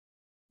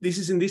this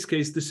is, in this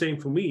case, the same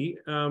for me.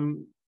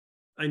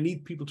 I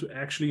need people to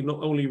actually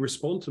not only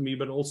respond to me,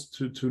 but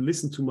also to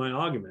listen to my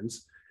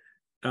arguments.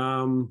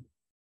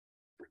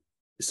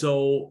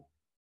 So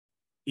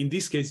in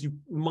this case, you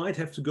might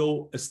have to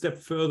go a step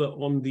further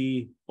on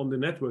the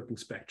networking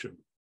spectrum.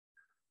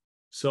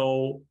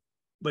 So,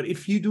 but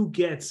if you do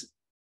get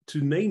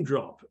to name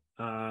drop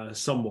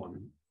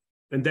someone,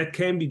 and that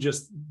can be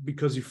just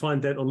because you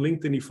find that on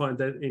LinkedIn, you find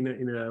that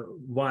in a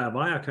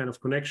via kind of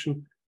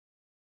connection,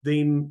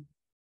 then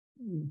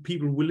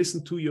people will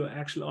listen to your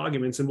actual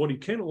arguments. And what you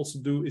can also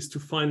do is to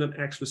find an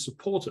actual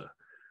supporter.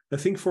 I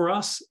think for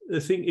us,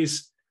 the thing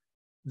is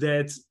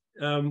that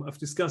I've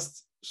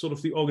discussed sort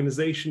of the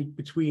organization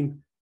between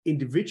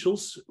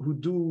individuals who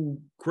do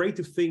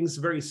creative things,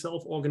 very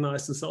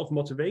self-organized and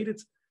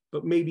self-motivated,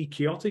 but maybe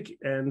chaotic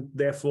and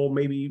therefore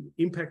maybe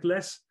impact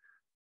less.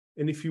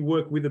 And if you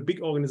work with a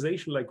big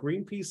organization like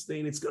Greenpeace,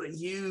 then it's got a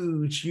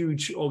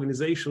huge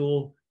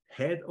organizational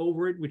head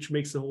over it, which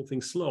makes the whole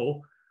thing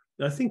slow.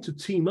 And I think to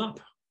team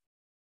up,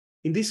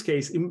 in this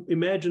case,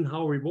 imagine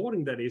how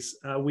rewarding that is.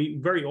 We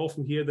very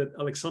often hear that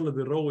Alexander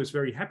de Roo is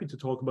very happy to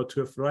talk about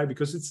turfvrij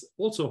because it's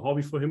also a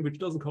hobby for him, which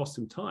doesn't cost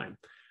him time.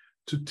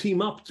 To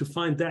team up, to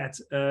find that,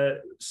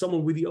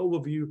 someone with the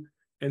overview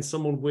and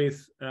someone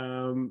with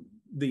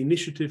the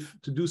initiative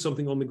to do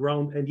something on the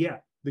ground and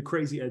the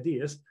crazy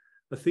ideas,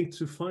 I think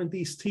to find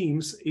these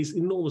teams is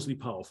enormously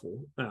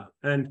powerful.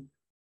 And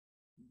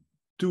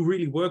to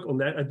really work on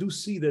that, I do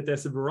see that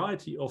there's a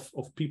variety of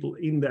people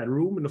in that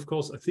room. And of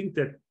course, I think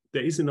that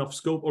there is enough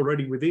scope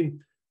already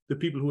within the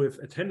people who have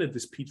attended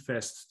this PEAT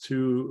Fest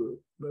to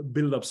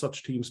build up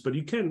such teams. But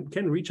you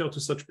can reach out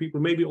to such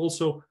people, maybe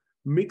also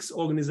mix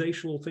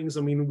organizational things.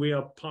 I mean, we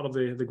are part of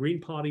the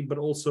Green Party, but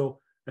also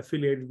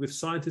affiliated with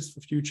Scientists for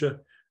Future.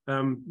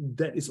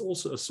 That is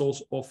also a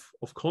source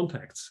of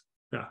contacts.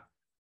 Yeah.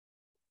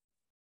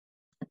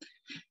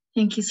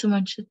 Thank you so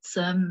much. It's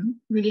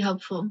really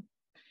helpful.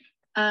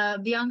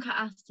 Bianca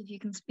asked if you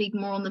can speak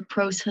more on the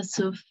process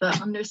of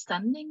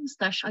understanding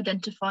 /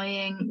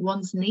 identifying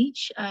one's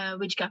niche,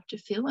 which gap to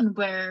fill and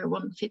where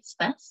one fits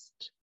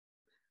best.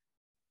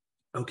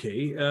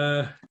 Okay.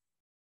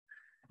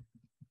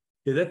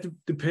 That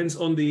depends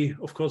on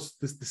of course,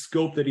 the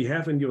scope that you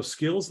have and your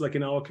skills. Like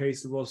in our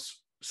case, it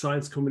was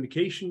science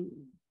communication.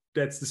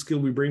 That's the skill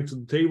we bring to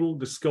the table.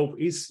 The scope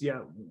is,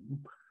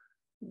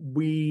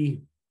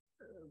 we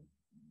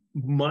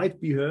might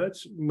be heard.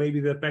 Maybe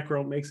that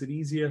background makes it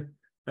easier.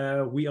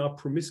 We are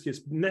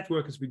promiscuous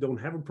networkers. We don't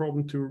have a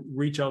problem to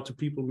reach out to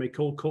people, make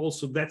cold calls.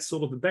 So that's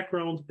sort of the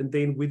background. And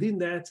then within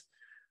that,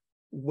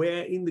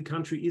 where in the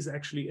country is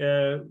actually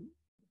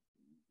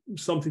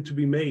something to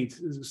be made,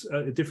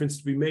 a difference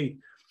to be made.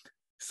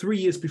 3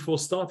 years before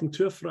starting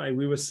turfvrij,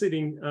 we were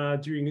sitting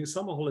during a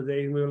summer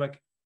holiday and we were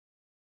like,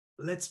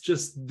 let's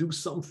just do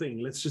something.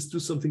 Let's just do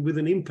something with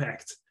an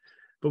impact.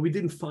 But we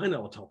didn't find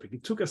our topic.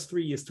 It took us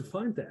 3 years to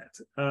find that.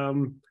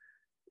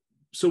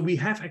 So we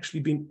have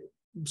actually been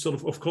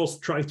sort of course,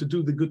 trying to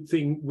do the good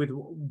thing with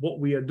what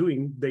we are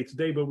doing day to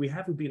day, but we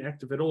haven't been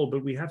active at all.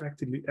 But we have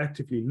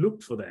actively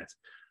looked for that,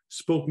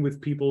 spoken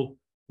with people,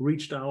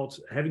 reached out,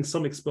 having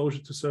some exposure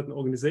to certain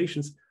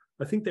organizations.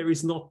 I think there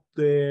is not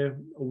the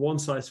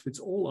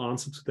one-size-fits-all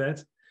answer to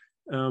that.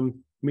 I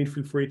mean,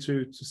 feel free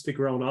to stick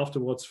around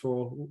afterwards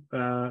for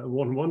a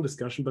one-on-one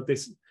discussion, but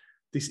this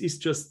is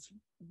just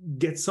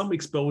get some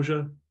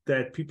exposure,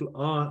 that people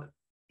are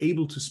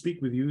able to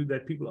speak with you,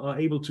 that people are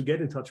able to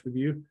get in touch with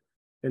you.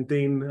 And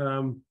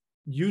then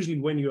usually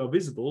when you are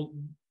visible,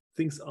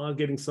 things are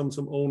getting some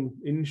own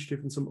initiative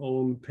and some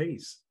own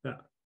pace. Yeah.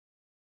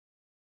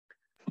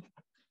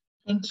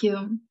 Thank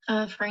you.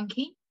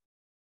 Frankie?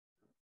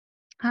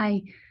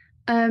 Hi.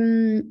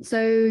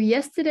 So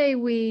yesterday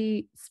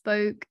we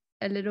spoke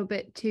a little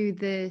bit to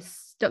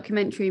this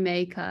documentary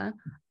maker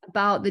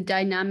about the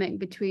dynamic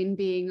between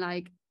being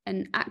like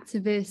an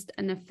activist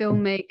and a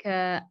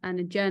filmmaker and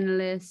a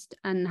journalist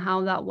and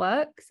how that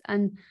works.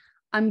 And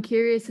I'm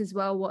curious as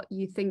well what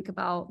you think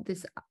about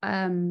this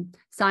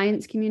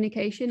science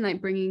communication,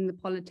 like bringing the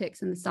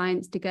politics and the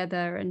science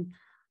together, and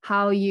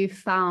how you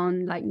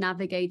found like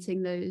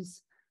navigating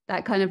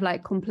that kind of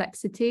like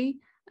complexity,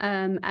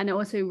 and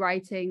also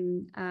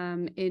writing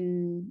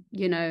in,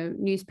 you know,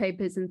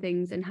 newspapers and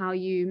things, and how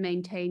you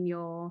maintain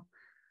your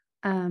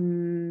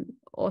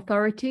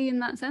authority in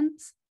that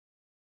sense.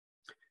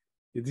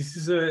 This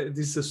is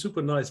a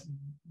super nice,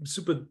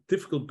 super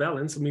difficult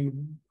balance. I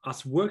mean,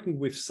 us working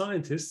with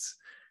scientists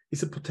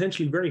is a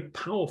potentially very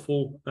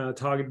powerful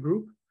target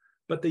group,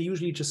 but they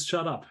usually just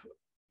shut up.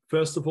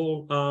 First of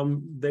all,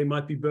 they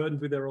might be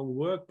burdened with their own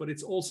work, but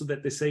it's also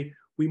that they say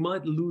we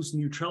might lose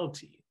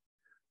neutrality.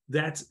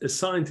 That a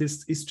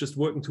scientist is just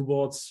working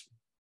towards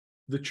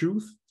the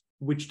truth,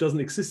 which doesn't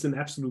exist in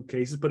absolute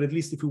cases, but at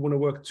least if we want to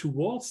work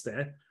towards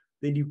that,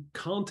 then you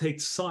can't take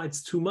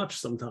sides too much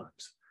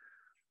sometimes.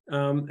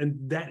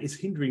 And that is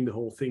hindering the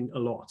whole thing a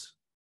lot.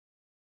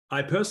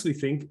 I personally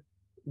think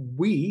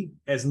we,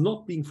 as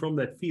not being from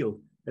that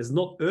field, as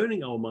not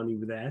earning our money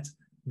with that,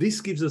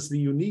 this gives us the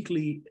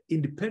uniquely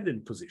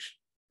independent position.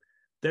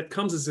 That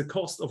comes as a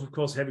cost of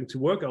course, having to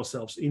work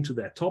ourselves into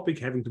that topic,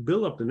 having to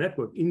build up the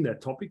network in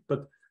that topic.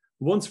 But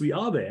once we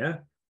are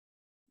there,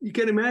 you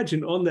can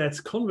imagine on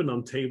that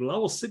covenant table, I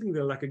was sitting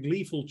there like a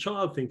gleeful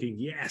child thinking,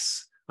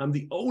 yes, I'm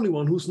the only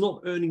one who's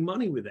not earning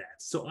money with that.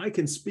 So I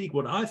can speak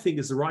what I think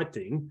is the right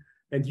thing.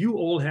 And you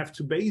all have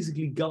to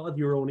basically guard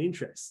your own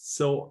interests.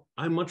 So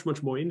I'm much,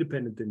 much more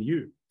independent than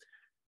you.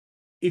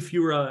 If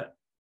you are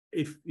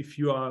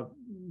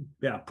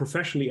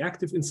professionally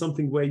active in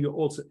something where you're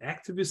also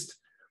activist,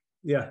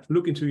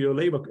 look into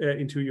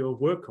your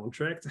work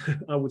contract,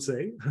 I would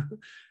say,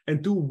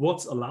 and do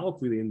what's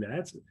allowed within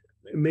that.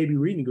 Maybe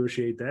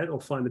renegotiate that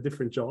or find a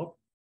different job.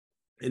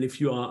 And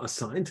if you are a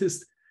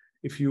scientist,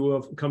 if you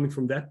are coming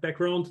from that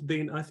background,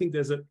 then I think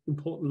there's an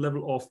important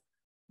level of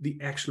the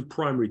actual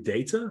primary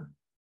data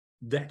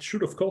that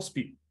should, of course,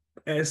 be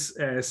as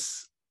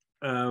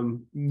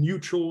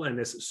neutral and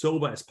as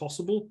sober as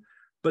possible.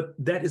 But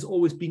that is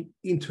always being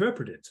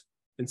interpreted.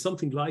 And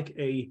something like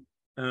a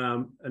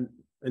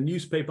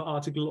newspaper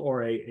article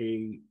or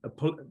a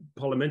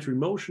parliamentary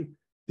motion,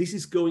 this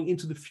is going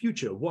into the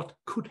future. What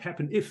could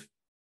happen if?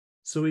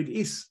 So it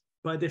is,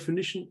 by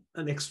definition,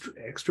 an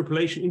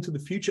extrapolation into the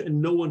future,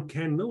 and no one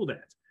can know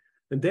that.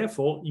 And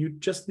therefore, you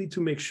just need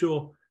to make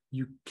sure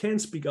you can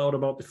speak out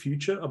about the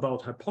future,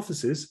 about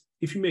hypothesis,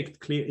 if you make it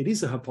clear it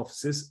is a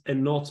hypothesis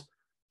and not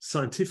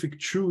scientific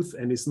truth,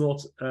 and it's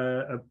not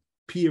a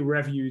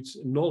peer-reviewed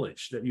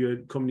knowledge that you're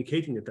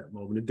communicating at that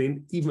moment. And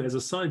then even as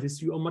a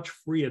scientist, you are much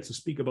freer to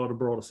speak about a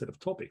broader set of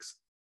topics.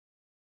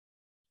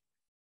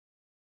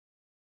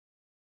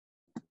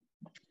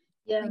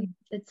 Yeah,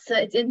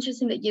 it's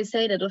interesting that you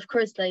say that. Of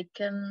course, like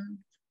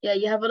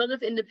you have a lot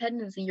of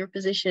independence in your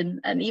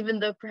position, and even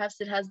though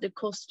perhaps it has the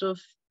cost of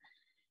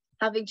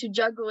having to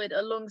juggle it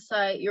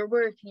alongside your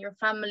work and your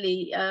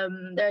family,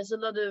 there's a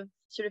lot of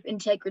sort of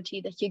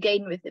integrity that you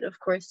gain with it, of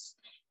course,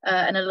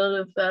 and a lot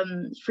of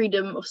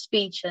freedom of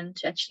speech, and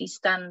to actually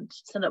stand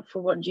up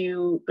for what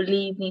you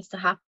believe needs to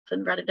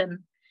happen, rather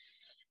than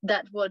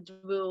that what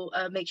will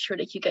make sure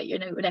that you get your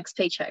next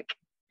paycheck.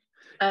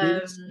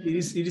 It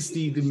is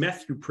the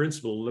Matthew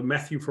principle, the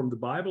Matthew from the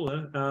Bible,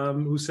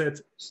 who said,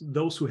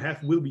 those who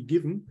have will be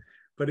given,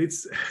 but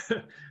it's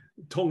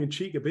tongue in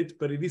cheek a bit,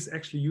 but it is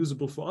actually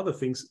usable for other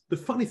things. The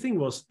funny thing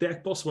was,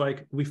 Dirk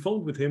Boswijk, we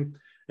phoned with him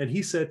and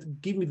he said,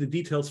 give me the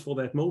details for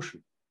that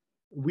motion.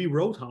 We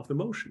wrote half the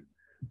motion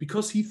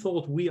because he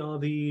thought we are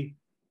the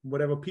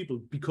whatever people,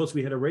 because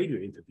we had a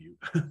radio interview.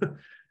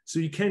 So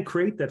you can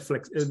create that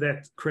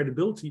that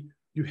credibility.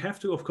 You have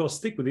to, of course,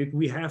 stick with it.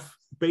 We have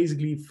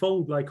basically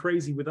phoned like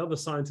crazy with other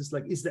scientists,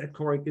 like, is that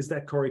correct? Is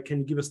that correct? Can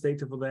you give us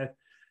data for that?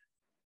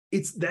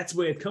 That's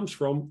where it comes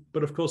from.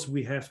 But of course,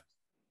 we have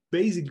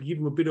basically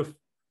given a bit of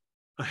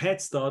a head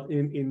start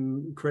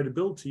in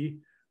credibility.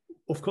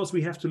 Of course,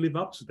 we have to live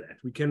up to that.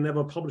 We can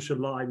never publish a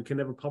lie. We can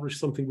never publish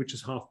something which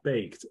is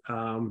half-baked.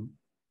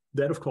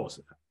 That, of course.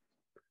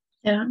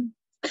 Yeah.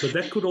 But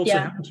that could also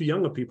happen to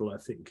younger people, I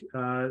think.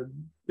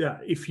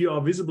 If you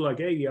are visible, like,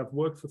 hey, I've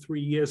worked for 3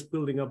 years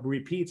building up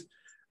RE-PEAT,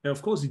 and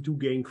of course you do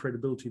gain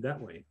credibility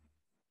that way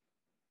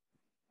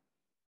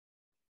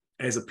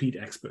as a PEAT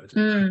expert.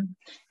 There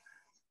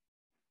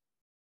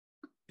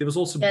was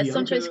also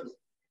Bianca,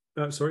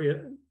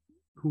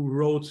 who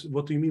wrote,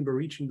 what do you mean by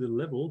reaching the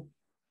level?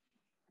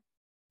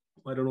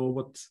 I don't know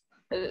what.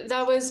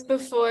 That was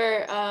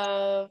before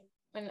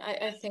when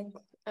I think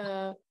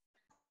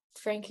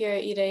Frankie or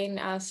Elaine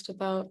asked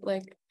about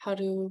like how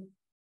to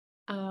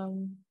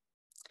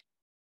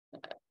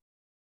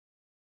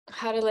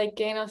like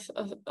gain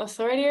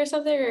authority or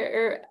something,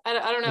 or I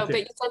don't know, okay. But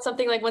you said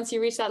something like once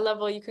you reach that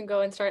level you can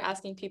go and start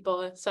asking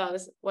people, so I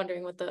was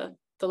wondering what the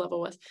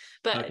level was,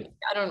 but okay.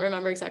 I don't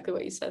remember exactly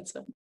what you said.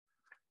 So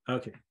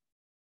Okay.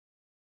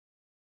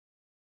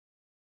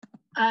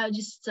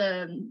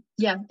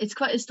 Yeah, it's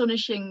quite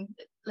astonishing,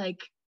 like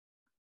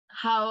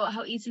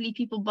how easily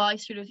people buy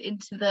sort of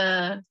into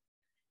the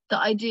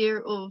idea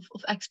of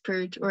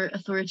expert or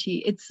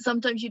authority. It's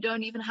sometimes you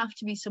don't even have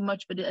to be so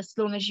much, but as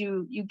long as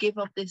you give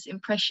up this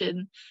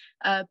impression,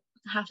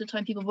 half the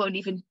time people won't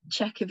even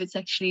check if it's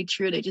actually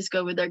true. They just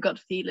go with their gut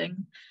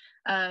feeling.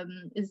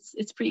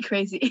 It's pretty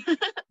crazy.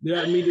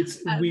 Yeah, I mean,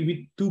 it's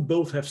we do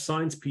both have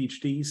science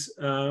PhDs,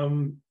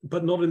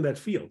 but not in that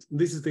field.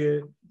 This is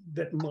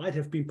that might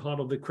have been part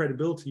of the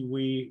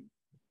credibility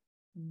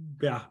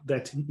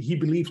that he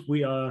believed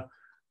we are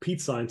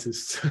PEAT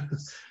scientists.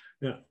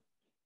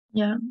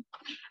 Yeah.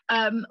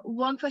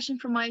 One question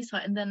from my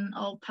side, and then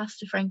I'll pass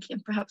to Frankie,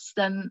 and perhaps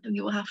then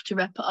we will have to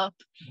wrap it up.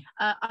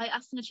 I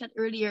asked in the chat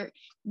earlier,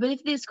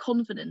 with this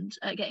covenant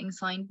getting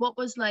signed, what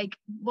were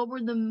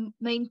the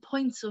main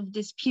points of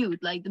dispute,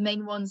 like the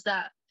main ones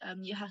that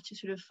you had to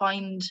sort of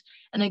find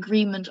an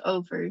agreement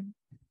over?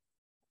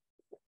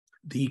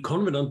 The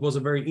covenant was a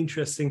very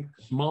interesting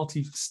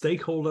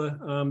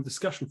multi-stakeholder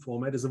discussion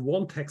format. It's a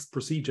one-text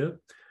procedure.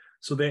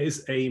 So there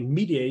is a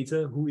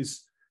mediator who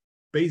is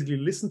basically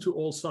listen to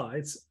all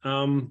sides.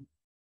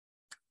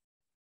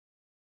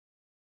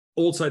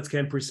 All sides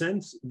can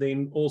present,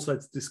 then all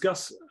sides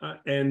discuss,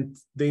 and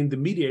then the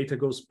mediator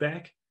goes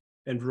back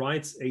and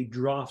writes a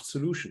draft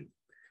solution.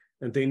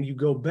 And then you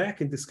go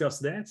back and discuss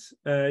that,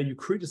 you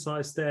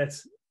criticize that,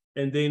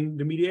 and then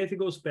the mediator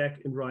goes back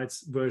and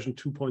writes version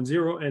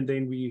 2.0, and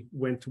then we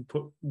went to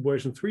put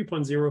version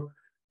 3.0,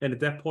 and at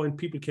that point,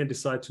 people can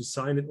decide to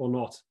sign it or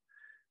not.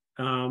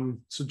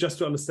 So just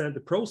to understand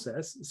the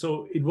process,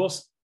 so it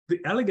was,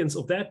 the elegance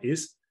of that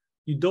is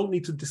you don't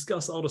need to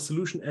discuss out a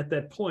solution at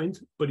that point,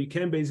 but you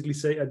can basically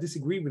say, I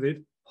disagree with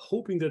it,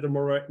 hoping that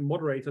the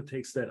moderator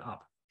takes that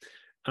up.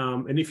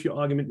 And if your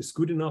argument is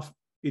good enough,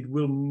 it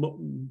will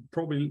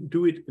probably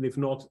do it. And if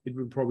not, it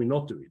will probably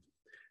not do it.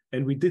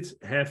 And we did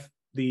have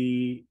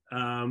a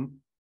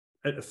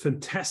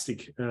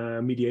fantastic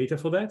mediator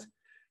for that,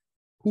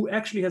 who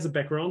actually has a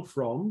background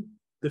from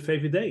the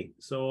VVD,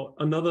 so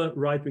another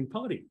right-wing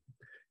party.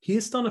 He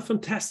has done a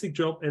fantastic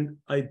job, and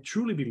I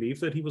truly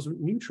believe that he was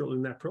neutral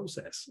in that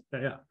process.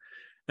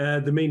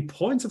 The main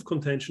points of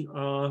contention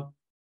are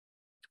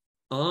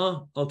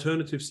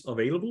alternatives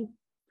available?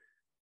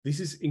 This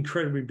is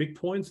incredibly big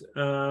point,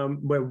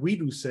 where we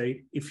do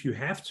say, if you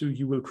have to,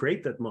 you will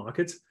create that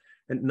market.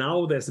 And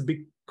now there's a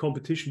big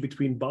competition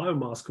between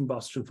biomass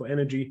combustion for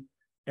energy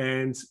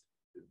and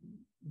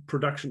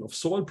production of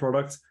soil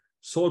products.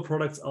 Soil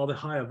products are the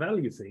higher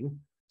value thing.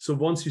 So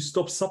once you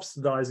stop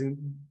subsidizing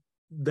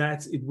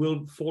that, it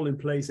will fall in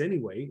place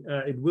anyway.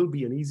 It will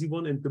be an easy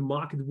one, and the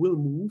market will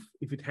move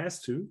if it has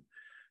to.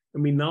 I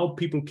mean, now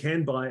people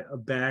can buy a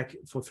bag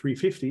for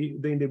 €3.50,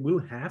 then they will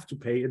have to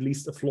pay at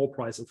least a floor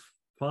price of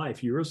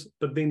 €5,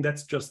 but then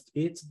that's just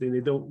it. Then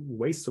they don't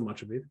waste so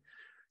much of it.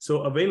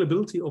 So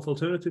availability of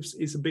alternatives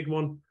is a big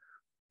one.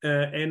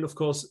 And of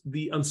course,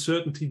 the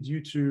uncertainty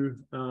due to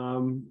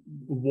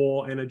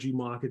war, energy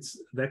markets,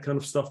 that kind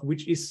of stuff,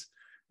 which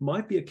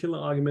might be a killer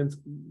argument,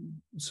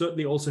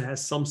 certainly also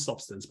has some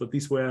substance, but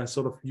these were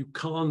sort of, you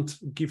can't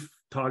give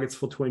targets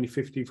for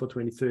 2050, for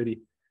 2030.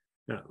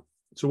 Yeah.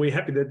 So we're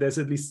happy that there's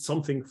at least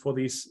something for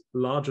these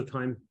larger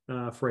time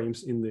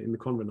frames in the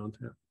covenant.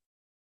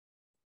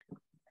 Yeah.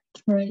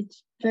 Right.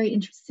 Very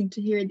interesting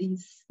to hear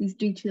these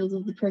details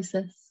of the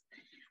process.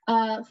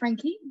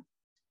 Frankie?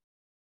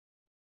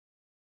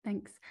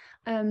 Thanks.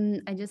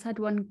 I just had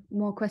one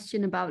more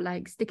question about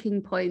like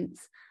sticking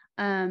points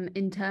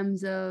in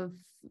terms of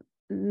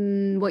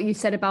what you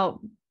said about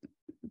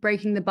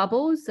breaking the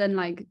bubbles and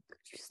like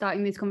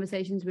starting these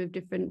conversations with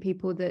different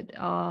people that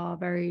are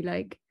very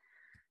like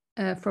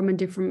from a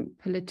different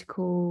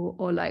political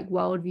or like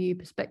worldview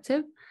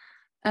perspective.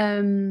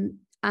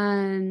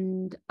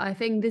 And I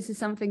think this is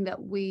something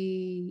that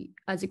we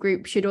as a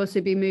group should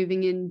also be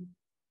moving in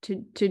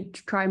to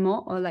try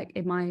more, or like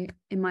in my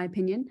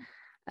opinion.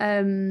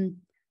 And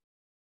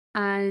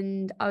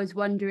I was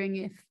wondering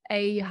if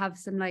A, you have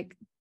some like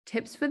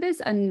tips for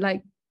this, and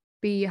like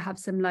B, you have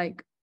some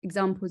like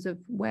examples of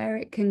where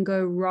it can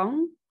go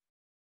wrong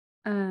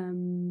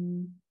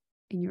in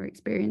your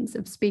experience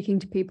of speaking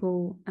to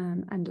people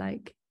and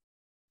like,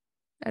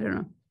 I don't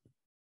know.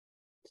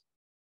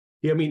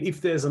 Yeah, I mean, if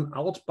there's an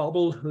out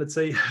bubble, let's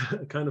say,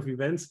 kind of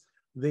events,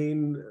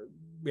 then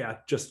yeah,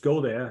 just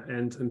go there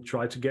and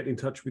try to get in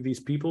touch with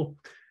these people.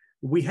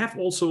 We have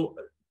also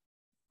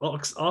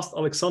asked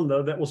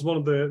Alexander, that was one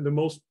of the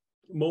most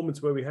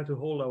moments where we had to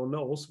hold our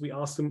nose. We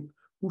asked him,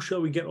 who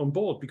shall we get on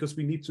board? Because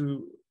we need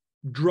to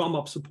drum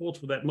up support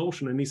for that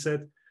motion. And he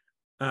said,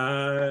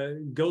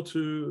 go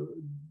to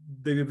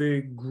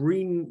the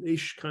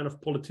greenish kind of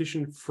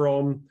politician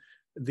from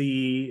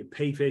the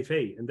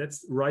PVV, and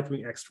that's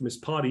right-wing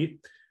extremist party.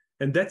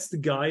 And that's the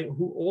guy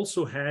who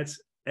also had,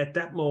 at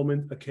that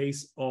moment, a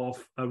case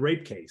of a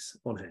rape case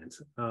on hand.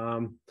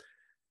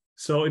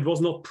 So it was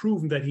not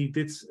proven that he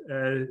did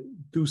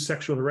do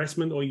sexual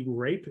harassment or even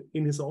rape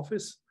in his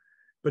office.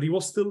 but he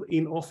was still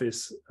in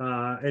office,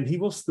 and he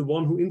was the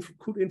one who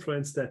could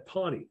influence that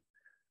party.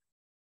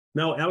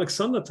 Now,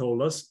 Alexander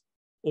told us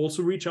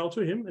also reach out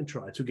to him and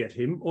try to get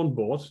him on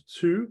board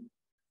to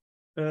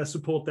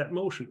support that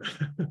motion.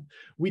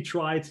 We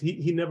tried,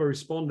 he never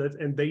responded,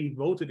 and they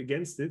voted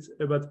against it.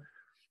 But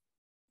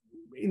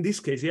in this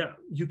case, yeah,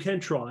 you can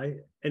try,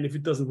 and if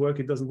it doesn't work,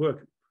 it doesn't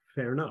work.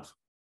 Fair enough.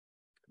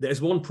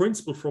 There's one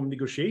principle from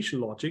negotiation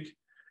logic,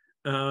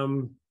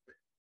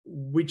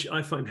 which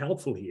I find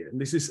helpful here, and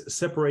this is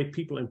separate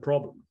people and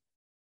problem.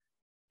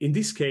 In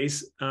this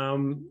case,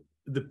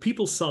 the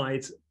people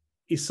side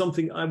is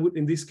something I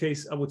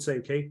would say,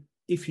 okay,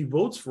 if he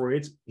votes for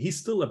it, he's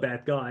still a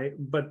bad guy,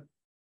 but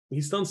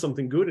he's done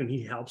something good and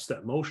he helps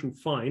that motion,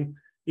 fine.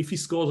 If he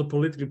scores a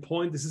political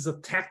point, this is a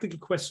tactical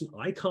question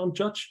I can't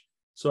judge.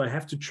 So I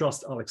have to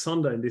trust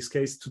Alexander in this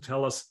case to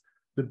tell us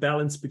the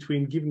balance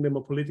between giving them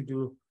a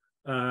political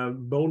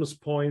bonus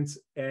point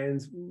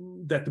and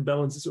that the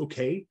balance is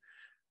okay.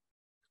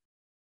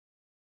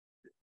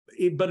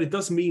 But it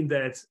does mean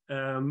that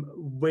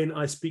when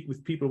I speak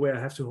with people where I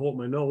have to hold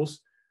my nose,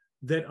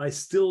 that I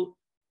still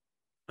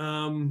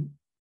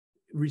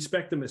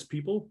respect them as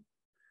people.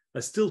 I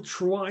still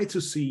try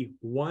to see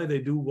why they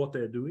do what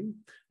they're doing.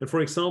 And for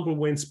example,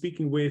 when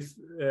speaking with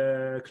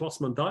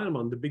Klaasman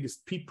Dielman, the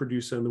biggest peat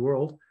producer in the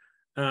world,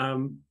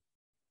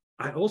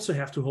 I also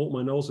have to hold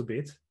my nose a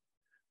bit,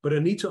 but I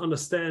need to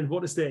understand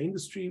what is their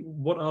industry,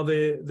 what are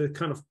the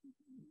kind of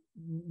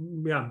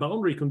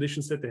boundary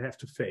conditions that they have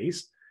to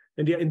face.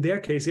 And yeah, in their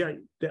case, yeah,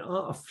 there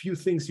are a few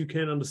things you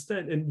can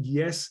understand. And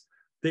yes,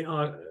 they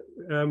are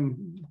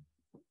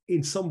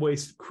in some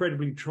ways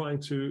credibly trying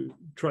to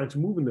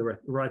move in the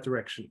right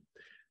direction.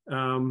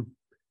 And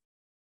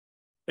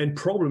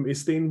problem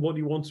is then what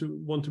you want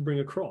to bring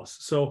across.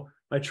 So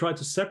I try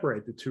to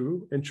separate the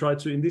two and try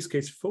to, in this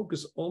case,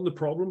 focus on the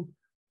problem.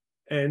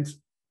 And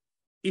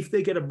if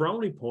they get a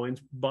brownie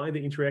point by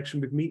the interaction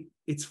with me,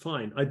 it's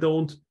fine. I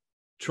don't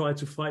try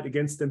to fight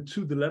against them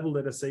to the level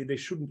that I say they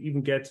shouldn't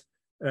even get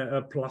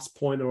a plus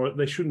point, or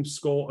they shouldn't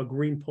score a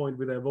green point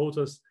with their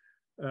voters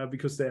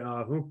because they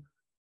are.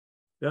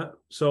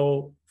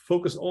 So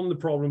focus on the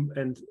problem,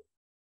 and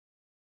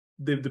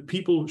the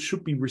people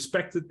should be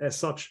respected as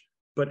such.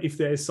 But if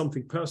there is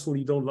something personal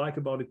you don't like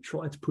about it,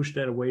 try to push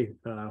that away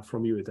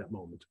from you at that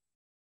moment.